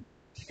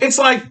 It's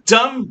like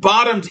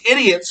dumb-bottomed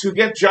idiots who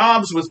get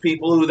jobs with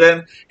people who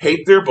then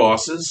hate their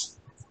bosses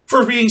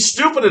for being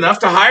stupid enough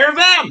to hire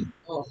them.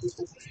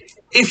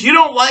 If you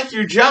don't like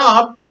your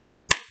job,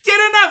 get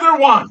another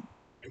one.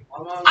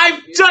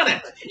 I've done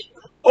it.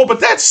 Oh,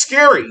 but that's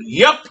scary.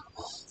 Yep.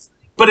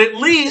 But at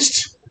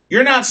least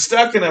you're not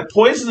stuck in a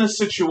poisonous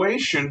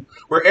situation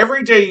where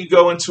every day you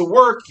go into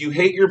work, you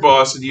hate your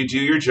boss and you do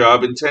your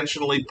job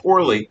intentionally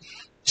poorly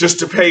just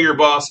to pay your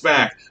boss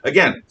back.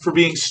 Again, for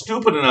being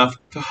stupid enough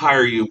to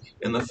hire you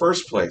in the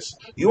first place.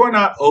 You are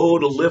not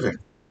owed a living.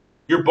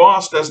 Your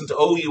boss doesn't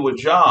owe you a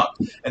job.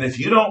 And if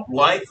you don't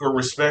like or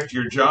respect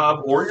your job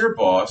or your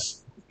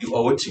boss, you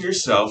owe it to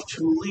yourself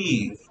to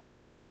leave.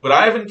 But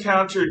I've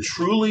encountered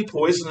truly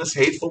poisonous,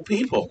 hateful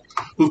people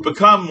who've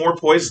become more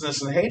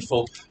poisonous and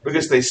hateful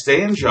because they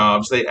stay in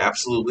jobs they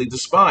absolutely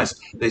despise.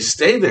 They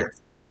stay there,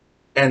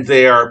 and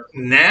they are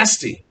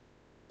nasty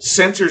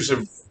centers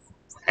of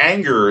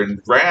anger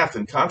and wrath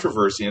and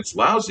controversy, and it's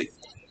lousy.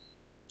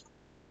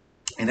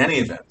 In any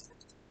event,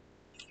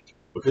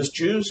 because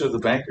Jews are the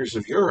bankers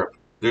of Europe,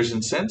 there's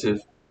incentive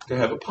to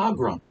have a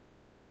pogrom.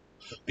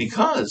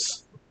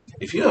 Because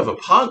if you have a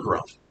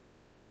pogrom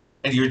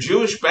and your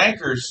Jewish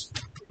bankers'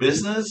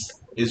 business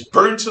is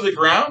burned to the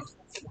ground,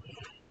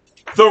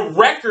 the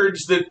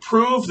records that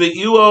prove that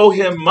you owe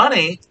him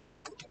money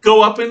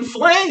go up in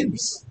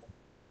flames.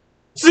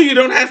 So you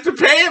don't have to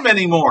pay him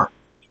anymore.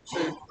 So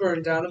you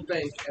burn down a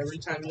bank every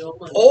time you owe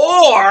money.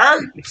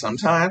 Or,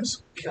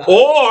 sometimes,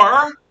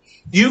 or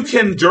you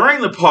can, during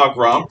the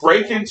pogrom,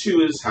 break into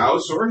his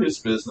house or his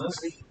business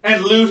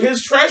and loot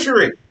his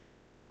treasury.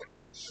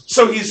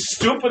 So he's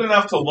stupid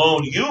enough to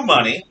loan you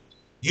money.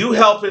 You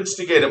help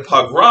instigate a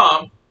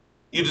pogrom.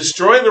 You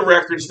destroy the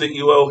records that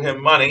you owe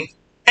him money,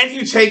 and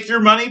you take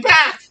your money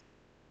back.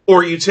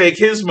 Or you take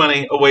his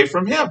money away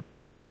from him.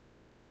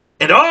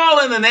 And all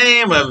in the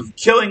name of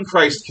killing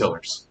Christ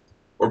killers.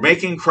 Or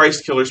making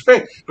Christ killers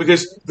pay.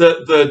 Because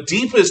the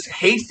deepest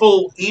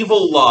hateful,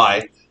 evil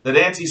lie that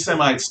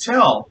anti-Semites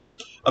tell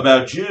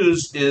about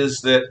Jews is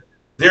that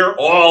they're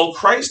all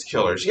Christ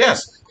killers.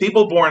 Yes,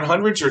 people born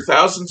hundreds or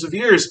thousands of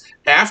years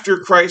after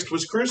Christ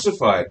was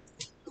crucified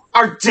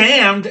are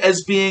damned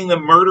as being the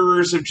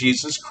murderers of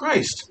Jesus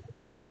Christ.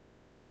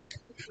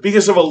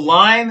 Because of a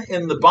line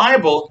in the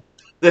Bible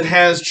that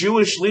has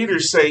Jewish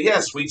leaders say,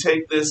 yes, we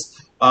take this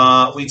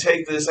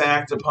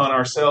act upon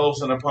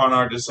ourselves and upon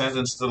our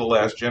descendants to the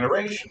last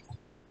generation.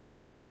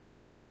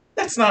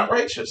 That's not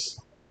righteous.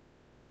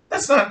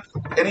 That's not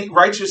any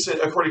righteous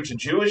according to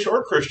Jewish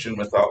or Christian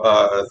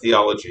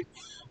theology.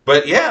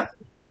 But yeah,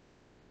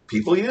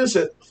 people use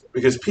it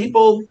because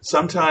people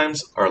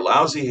sometimes are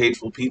lousy,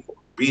 hateful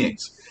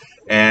beings.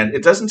 And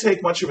it doesn't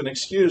take much of an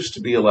excuse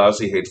to be a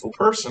lousy, hateful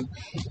person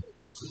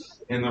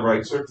in the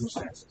right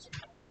circumstances.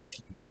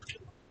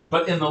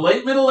 But in the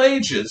late Middle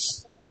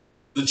Ages,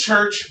 the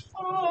church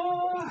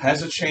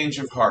has a change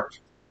of heart.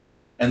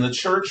 And the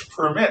church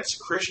permits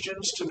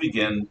Christians to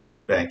begin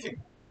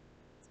banking.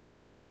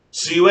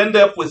 So you end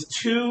up with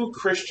two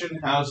Christian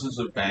houses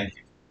of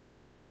banking.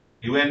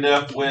 You end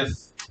up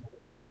with...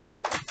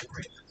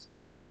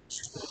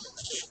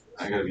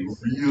 I gotta be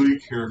really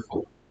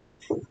careful.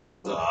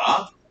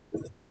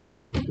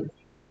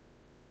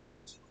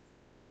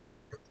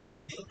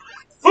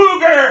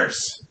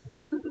 Fuggers!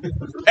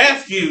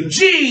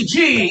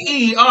 F-U-G-G-E-R-S.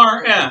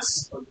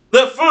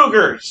 The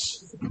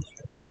Fuggers.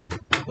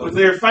 With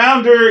their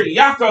founder,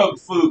 Jakob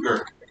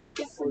Fugger.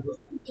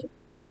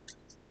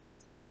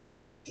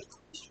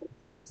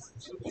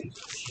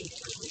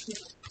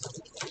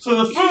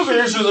 So the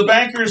Fuggers are the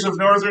bankers of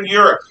Northern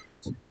Europe.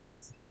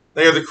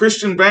 They are the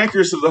Christian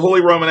bankers of the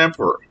Holy Roman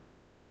Emperor,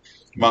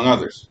 among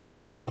others.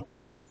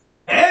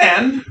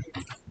 And,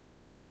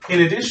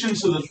 in addition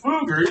to the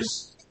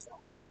Fuggers,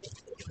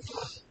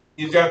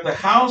 you've got the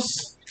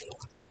house,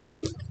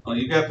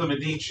 you've got the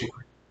Medici.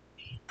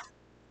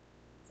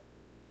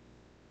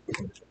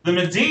 The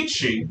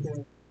Medici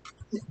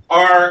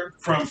are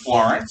from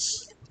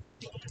Florence,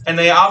 and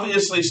they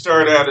obviously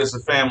start out as a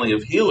family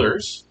of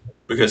healers,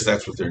 because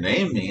that's what their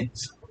name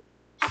means.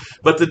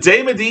 But the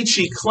De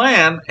Medici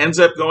clan ends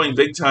up going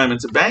big time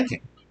into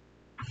banking.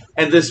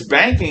 And this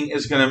banking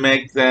is going to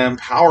make them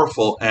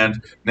powerful.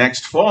 And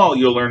next fall,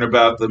 you'll learn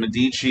about the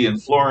Medici in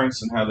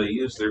Florence and how they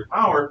use their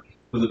power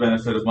for the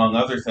benefit, among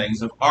other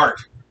things, of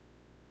art.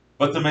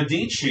 But the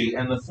Medici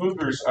and the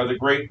Fuggers are the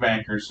great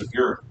bankers of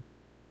Europe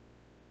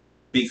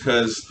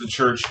because the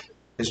church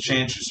has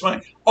changed its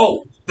mind.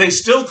 Oh, they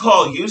still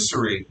call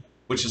usury,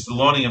 which is the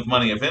loaning of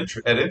money at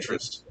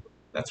interest.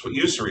 That's what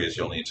usury is.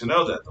 You'll need to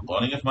know that. The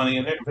loaning of money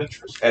at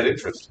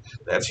interest.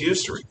 That's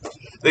usury.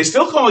 They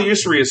still call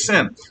usury a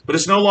sin, but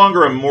it's no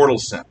longer a mortal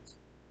sin.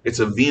 It's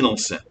a venal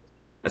sin.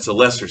 It's a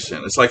lesser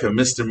sin. It's like a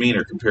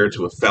misdemeanor compared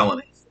to a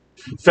felony.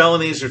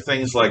 Felonies are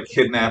things like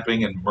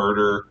kidnapping and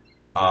murder.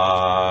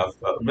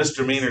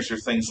 Misdemeanors are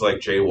things like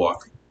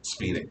jaywalking,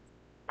 speeding.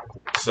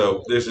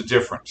 So there's a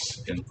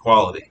difference in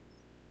quality.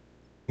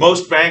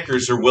 Most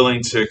bankers are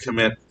willing to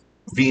commit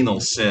venal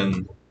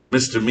sin,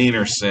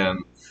 misdemeanor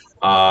sin,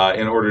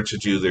 in order to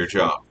do their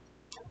job.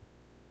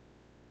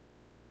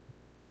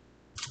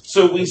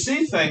 So we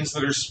see things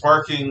that are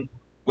sparking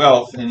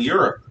wealth in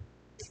Europe.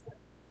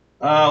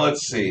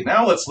 Let's see.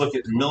 Now let's look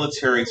at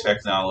military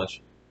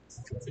technology.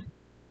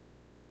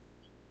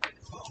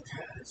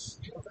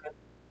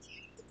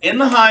 In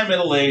the High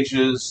Middle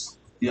Ages,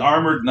 the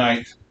armored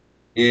knight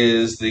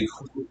is the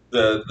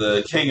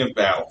king of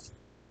battle.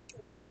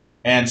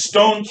 And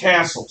stone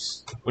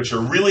castles, which are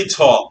really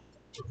tall,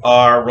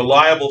 are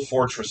reliable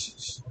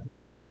fortresses.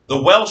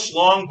 The Welsh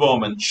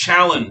longbowmen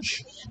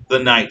challenge the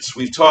knights.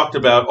 We've talked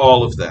about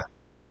all of that.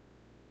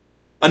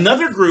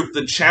 Another group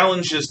that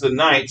challenges the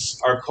knights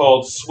are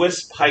called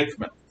Swiss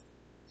pikemen.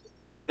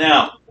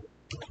 Now,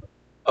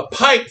 a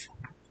pike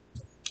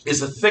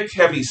is a thick,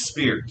 heavy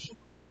spear,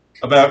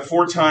 about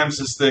 4 times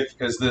as thick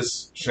as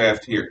this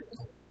shaft here.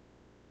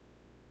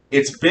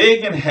 It's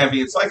big and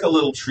heavy. It's like a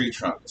little tree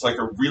trunk. It's like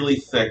a really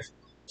thick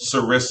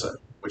sarissa,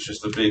 which is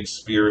the big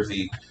spear of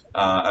the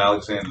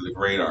Alexander the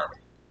Great army.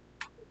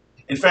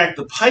 In fact,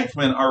 the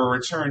pikemen are a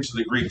return to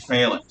the Greek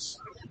phalanx,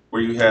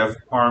 where you have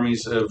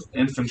armies of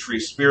infantry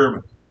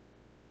spearmen.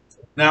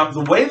 Now,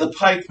 the way the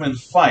pikemen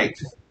fight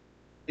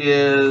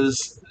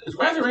is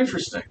rather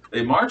interesting.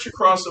 They march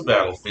across a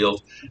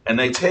battlefield, and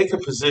they take a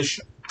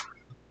position.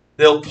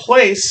 They'll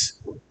place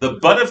the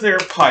butt of their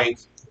pike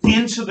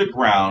into the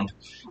ground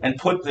and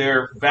put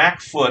their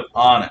back foot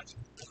on it.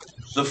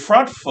 The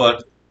front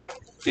foot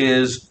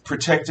is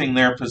protecting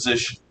their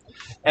position.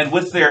 And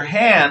with their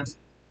hand,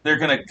 they're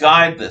going to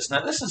guide this. Now,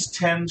 this is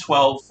 10,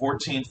 12,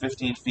 14,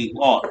 15 feet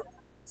long.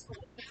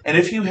 And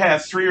if you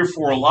have 3 or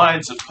 4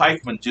 lines of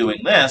pikemen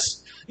doing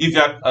this, you've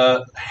got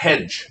a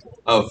hedge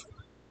of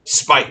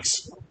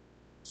spikes.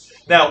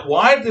 Now,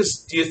 why do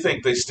you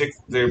think they stick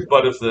their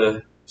butt of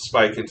the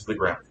spike into the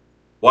ground?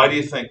 Why do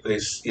you think they...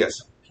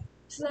 Yes?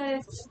 So that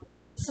if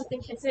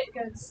something hits it, it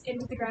goes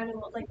into the ground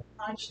and won't, like,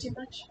 lodge too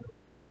much?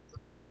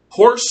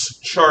 Horse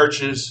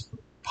charges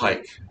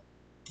pike.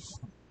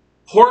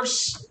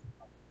 Horse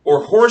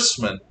or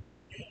horsemen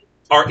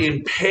are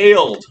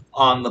impaled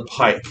on the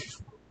pike.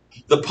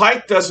 The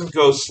pike doesn't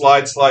go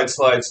slide, slide,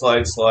 slide,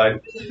 slide,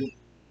 slide.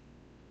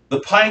 The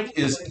pike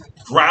is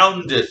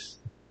grounded.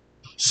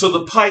 So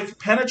the pike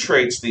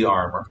penetrates the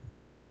armor,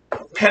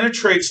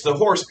 penetrates the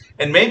horse,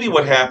 and maybe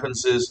what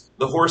happens is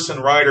the horse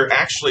and rider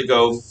actually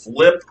go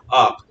flip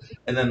up,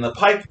 and then the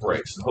pike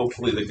breaks. And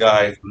hopefully the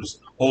guy who's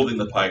holding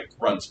the pike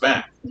runs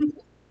back,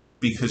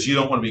 because you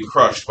don't want to be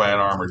crushed by an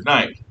armored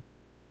knight.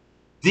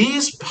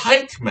 These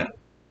pikemen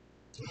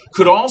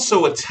could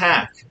also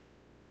attack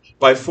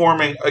by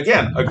forming,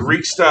 again, a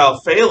Greek-style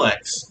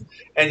phalanx,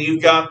 and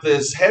you've got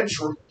this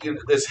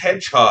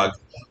hedgehog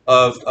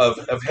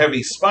of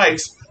heavy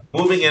spikes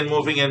moving in,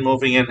 moving in,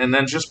 moving in, and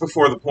then just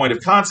before the point of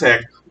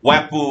contact,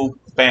 whap-boo,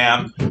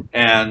 bam,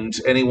 and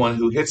anyone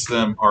who hits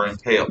them are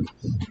impaled.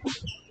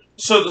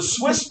 So the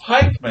Swiss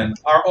pikemen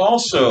are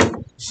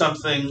also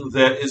something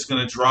that is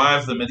going to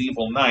drive the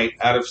medieval knight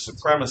out of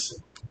supremacy.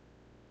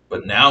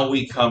 But now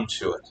we come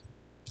to it.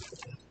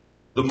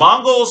 The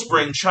Mongols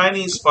bring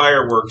Chinese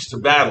fireworks to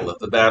battle at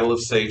the Battle of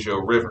Seijo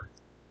River.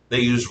 They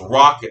use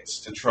rockets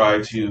to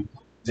try to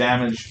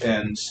damage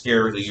and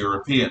scare the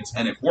Europeans,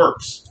 and it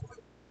works.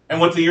 And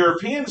what the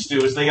Europeans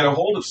do is they get a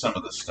hold of some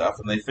of this stuff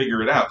and they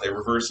figure it out. They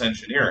reverse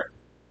engineer it.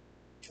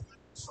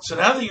 So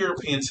now the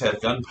Europeans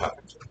have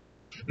gunpowder.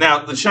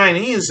 Now, the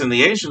Chinese and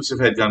the Asians have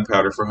had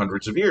gunpowder for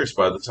hundreds of years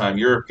by the time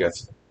Europe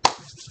gets it.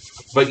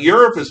 But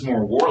Europe is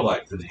more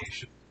warlike than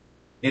Asia.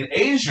 In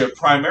Asia,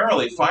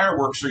 primarily,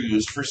 fireworks are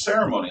used for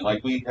ceremony,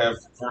 like we have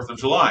 4th of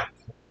July.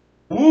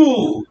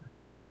 Ooh!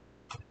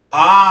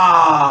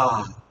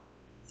 Ah!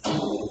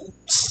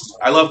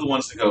 I love the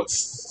ones that go...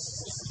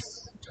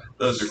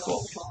 Those are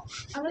cool.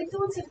 I like the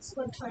ones that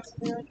explode twice.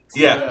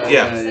 Yeah,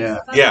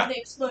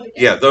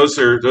 those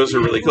are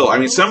really cool. I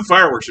mean, some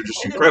fireworks are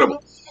just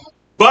incredible.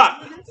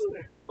 But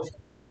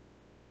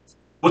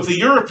what the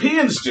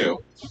Europeans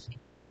do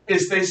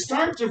is they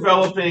start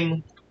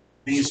developing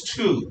these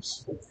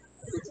tubes.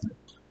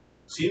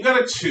 So you've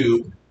got a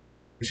tube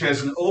which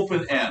has an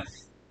open end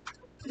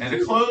and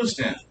a closed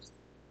end.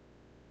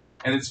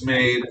 And it's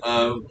made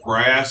of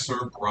brass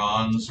or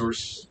bronze or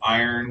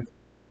iron.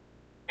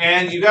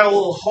 And you've got a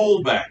little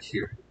hole back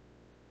here.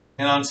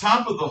 And on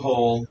top of the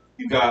hole,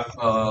 you've got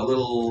a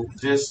little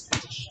disc,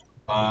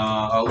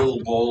 a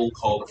little bowl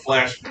called a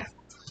flashpan.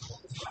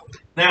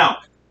 Now,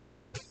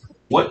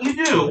 what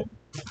you do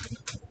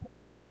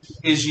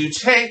is you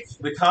take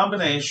the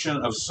combination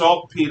of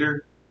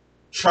saltpeter,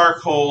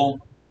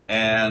 charcoal,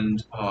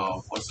 and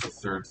what's the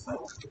third thing?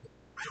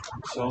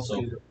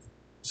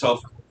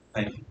 Sulfur.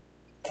 Thank you.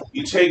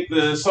 You take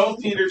the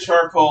saltpeter,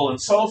 charcoal,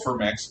 and sulfur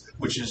mix,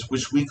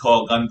 which we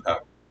call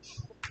gunpowder,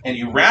 and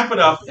you wrap it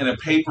up in a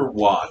paper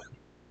wad.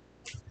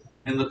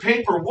 And the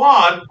paper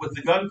wad with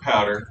the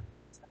gunpowder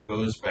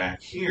goes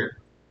back here.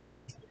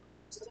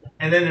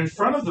 And then in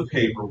front of the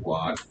paper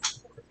wad,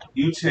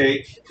 you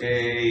take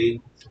a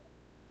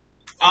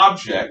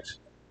object.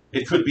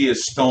 It could be a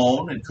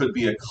stone, it could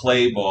be a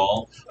clay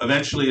ball.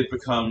 Eventually it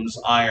becomes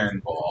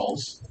iron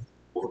balls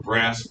or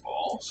brass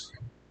balls.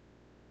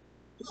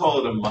 We call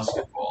it a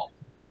musket ball.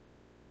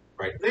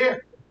 Right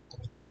there.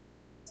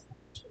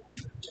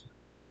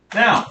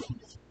 Now,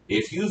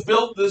 if you've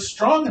built this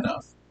strong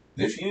enough,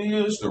 if you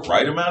use the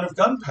right amount of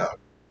gunpowder,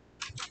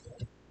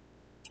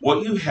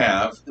 what you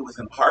have with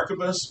an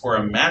arquebus or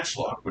a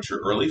matchlock, which are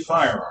early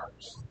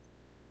firearms.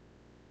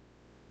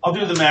 I'll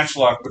do the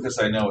matchlock because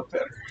I know it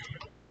better.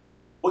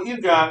 What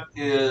you've got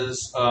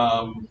is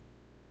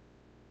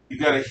you've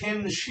got a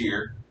hinge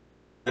here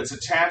that's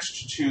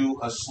attached to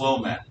a slow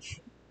match.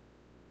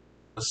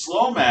 A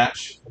slow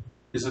match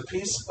is a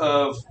piece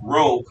of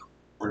rope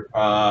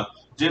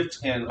dipped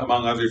in,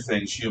 among other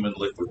things, human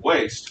liquid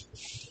waste,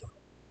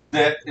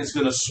 that is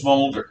going to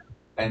smolder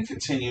and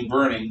continue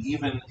burning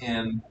even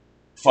in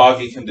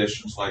foggy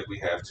conditions like we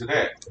have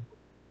today.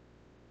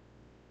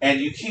 And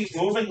you keep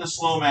moving the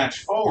slow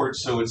match forward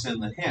so it's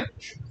in the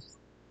hinge.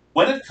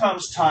 When it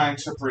comes time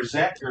to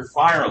present your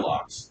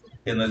firelocks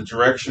in the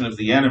direction of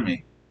the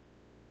enemy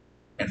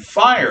and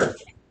fire,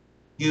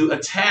 you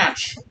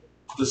attach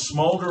the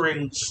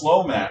smoldering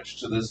slow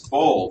match to this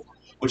bowl,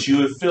 which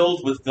you have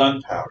filled with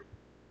gunpowder.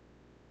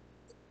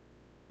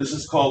 This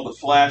is called the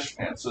flash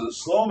pan. So the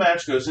slow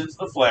match goes into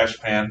the flash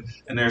pan,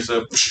 and there's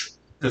a psh,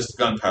 because the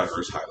gunpowder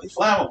is highly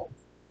flammable.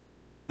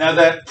 Now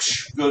that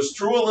psh, goes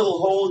through a little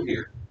hole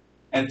here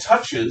and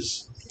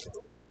touches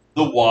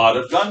the wad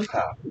of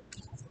gunpowder,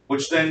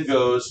 which then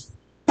goes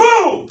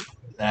boom!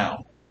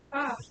 Now,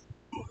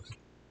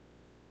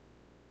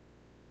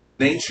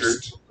 nature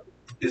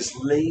is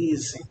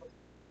lazy.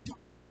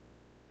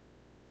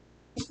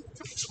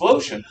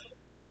 Explosion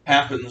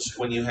happens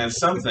when you have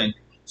something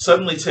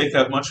suddenly take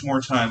up much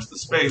more times the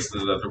space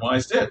than it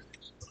otherwise did.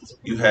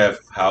 You have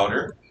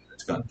powder,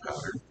 it's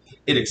gunpowder.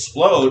 It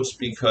explodes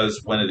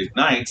because when it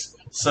ignites,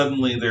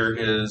 suddenly there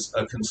is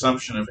a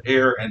consumption of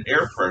air and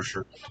air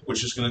pressure,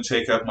 which is going to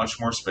take up much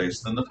more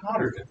space than the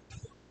powder did.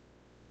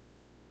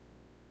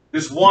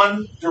 There's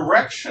one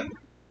direction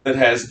that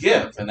has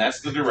give, and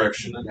that's the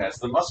direction that has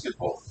the musket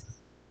ball.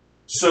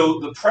 So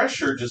the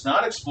pressure does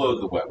not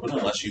explode the weapon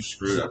unless you've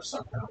screwed up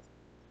somehow.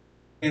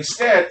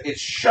 Instead, it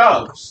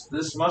shoves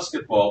this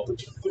musket ball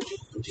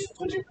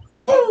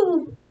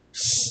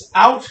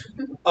out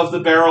of the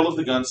barrel of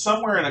the gun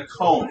somewhere in a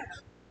cone,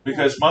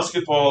 because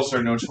musket balls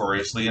are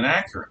notoriously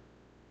inaccurate.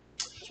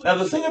 Now,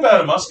 the thing about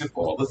a musket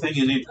ball, the thing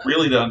you need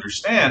really to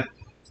understand,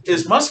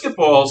 is musket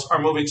balls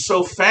are moving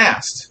so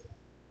fast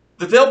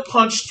that they'll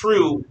punch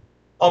through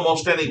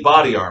almost any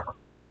body armor.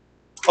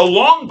 A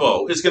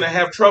longbow is going to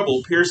have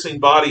trouble piercing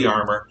body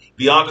armor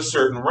beyond a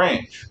certain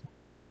range.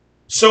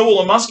 So will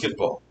a musket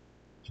ball.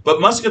 But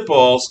musket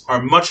balls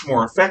are much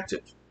more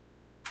effective.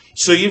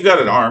 So you've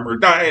got an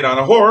armored knight on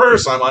a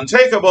horse, I'm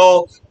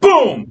untakeable,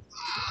 boom!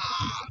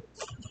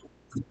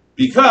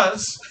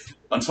 Because,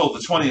 until the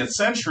 20th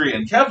century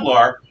in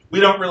Kevlar,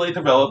 we don't really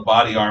develop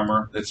body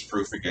armor that's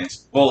proof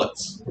against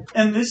bullets.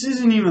 And this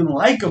isn't even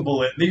like a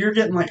bullet. You're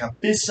getting like a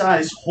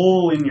fist-sized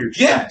hole in your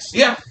chest.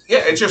 Yeah,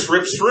 it just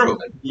rips through.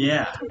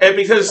 Yeah. And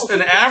because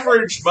an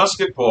average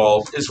musket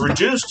ball is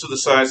reduced to the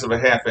size of a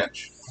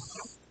half-inch.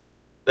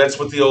 That's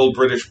what the old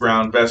British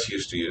Brown Bess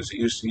used to use. It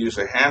used to use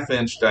a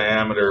half-inch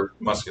diameter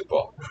musket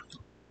ball.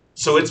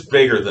 So it's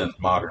bigger than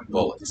modern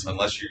bullets,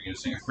 unless you're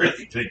using a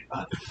really big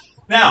one.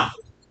 Now,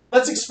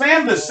 let's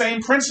expand this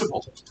same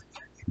principle.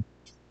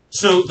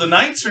 So the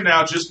knights are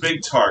now just big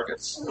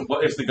targets,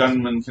 if the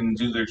gunmen can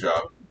do their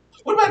job.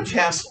 What about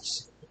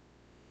castles?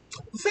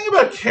 The thing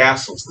about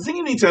castles, the thing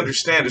you need to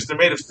understand is they're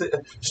made of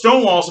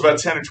stone walls about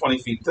 10 or 20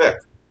 feet thick.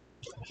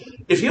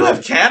 If you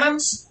have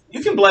cannons,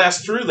 you can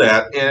blast through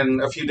that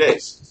in a few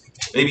days,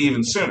 maybe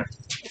even sooner.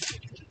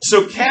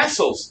 So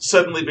castles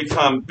suddenly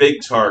become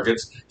big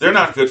targets. They're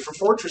not good for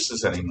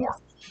fortresses anymore.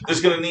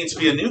 There's going to need to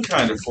be a new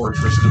kind of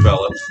fortress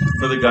developed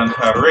for the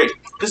Gunpowder Age.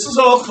 This is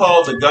all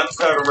called the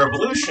Gunpowder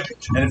Revolution,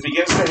 and it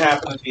begins to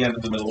happen at the end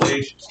of the Middle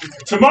Ages.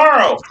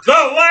 Tomorrow, the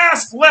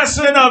last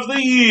lesson of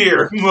the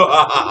year.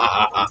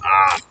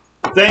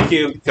 Thank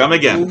you. Come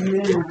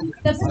again.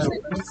 That's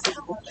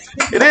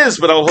It is,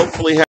 but I'll hopefully have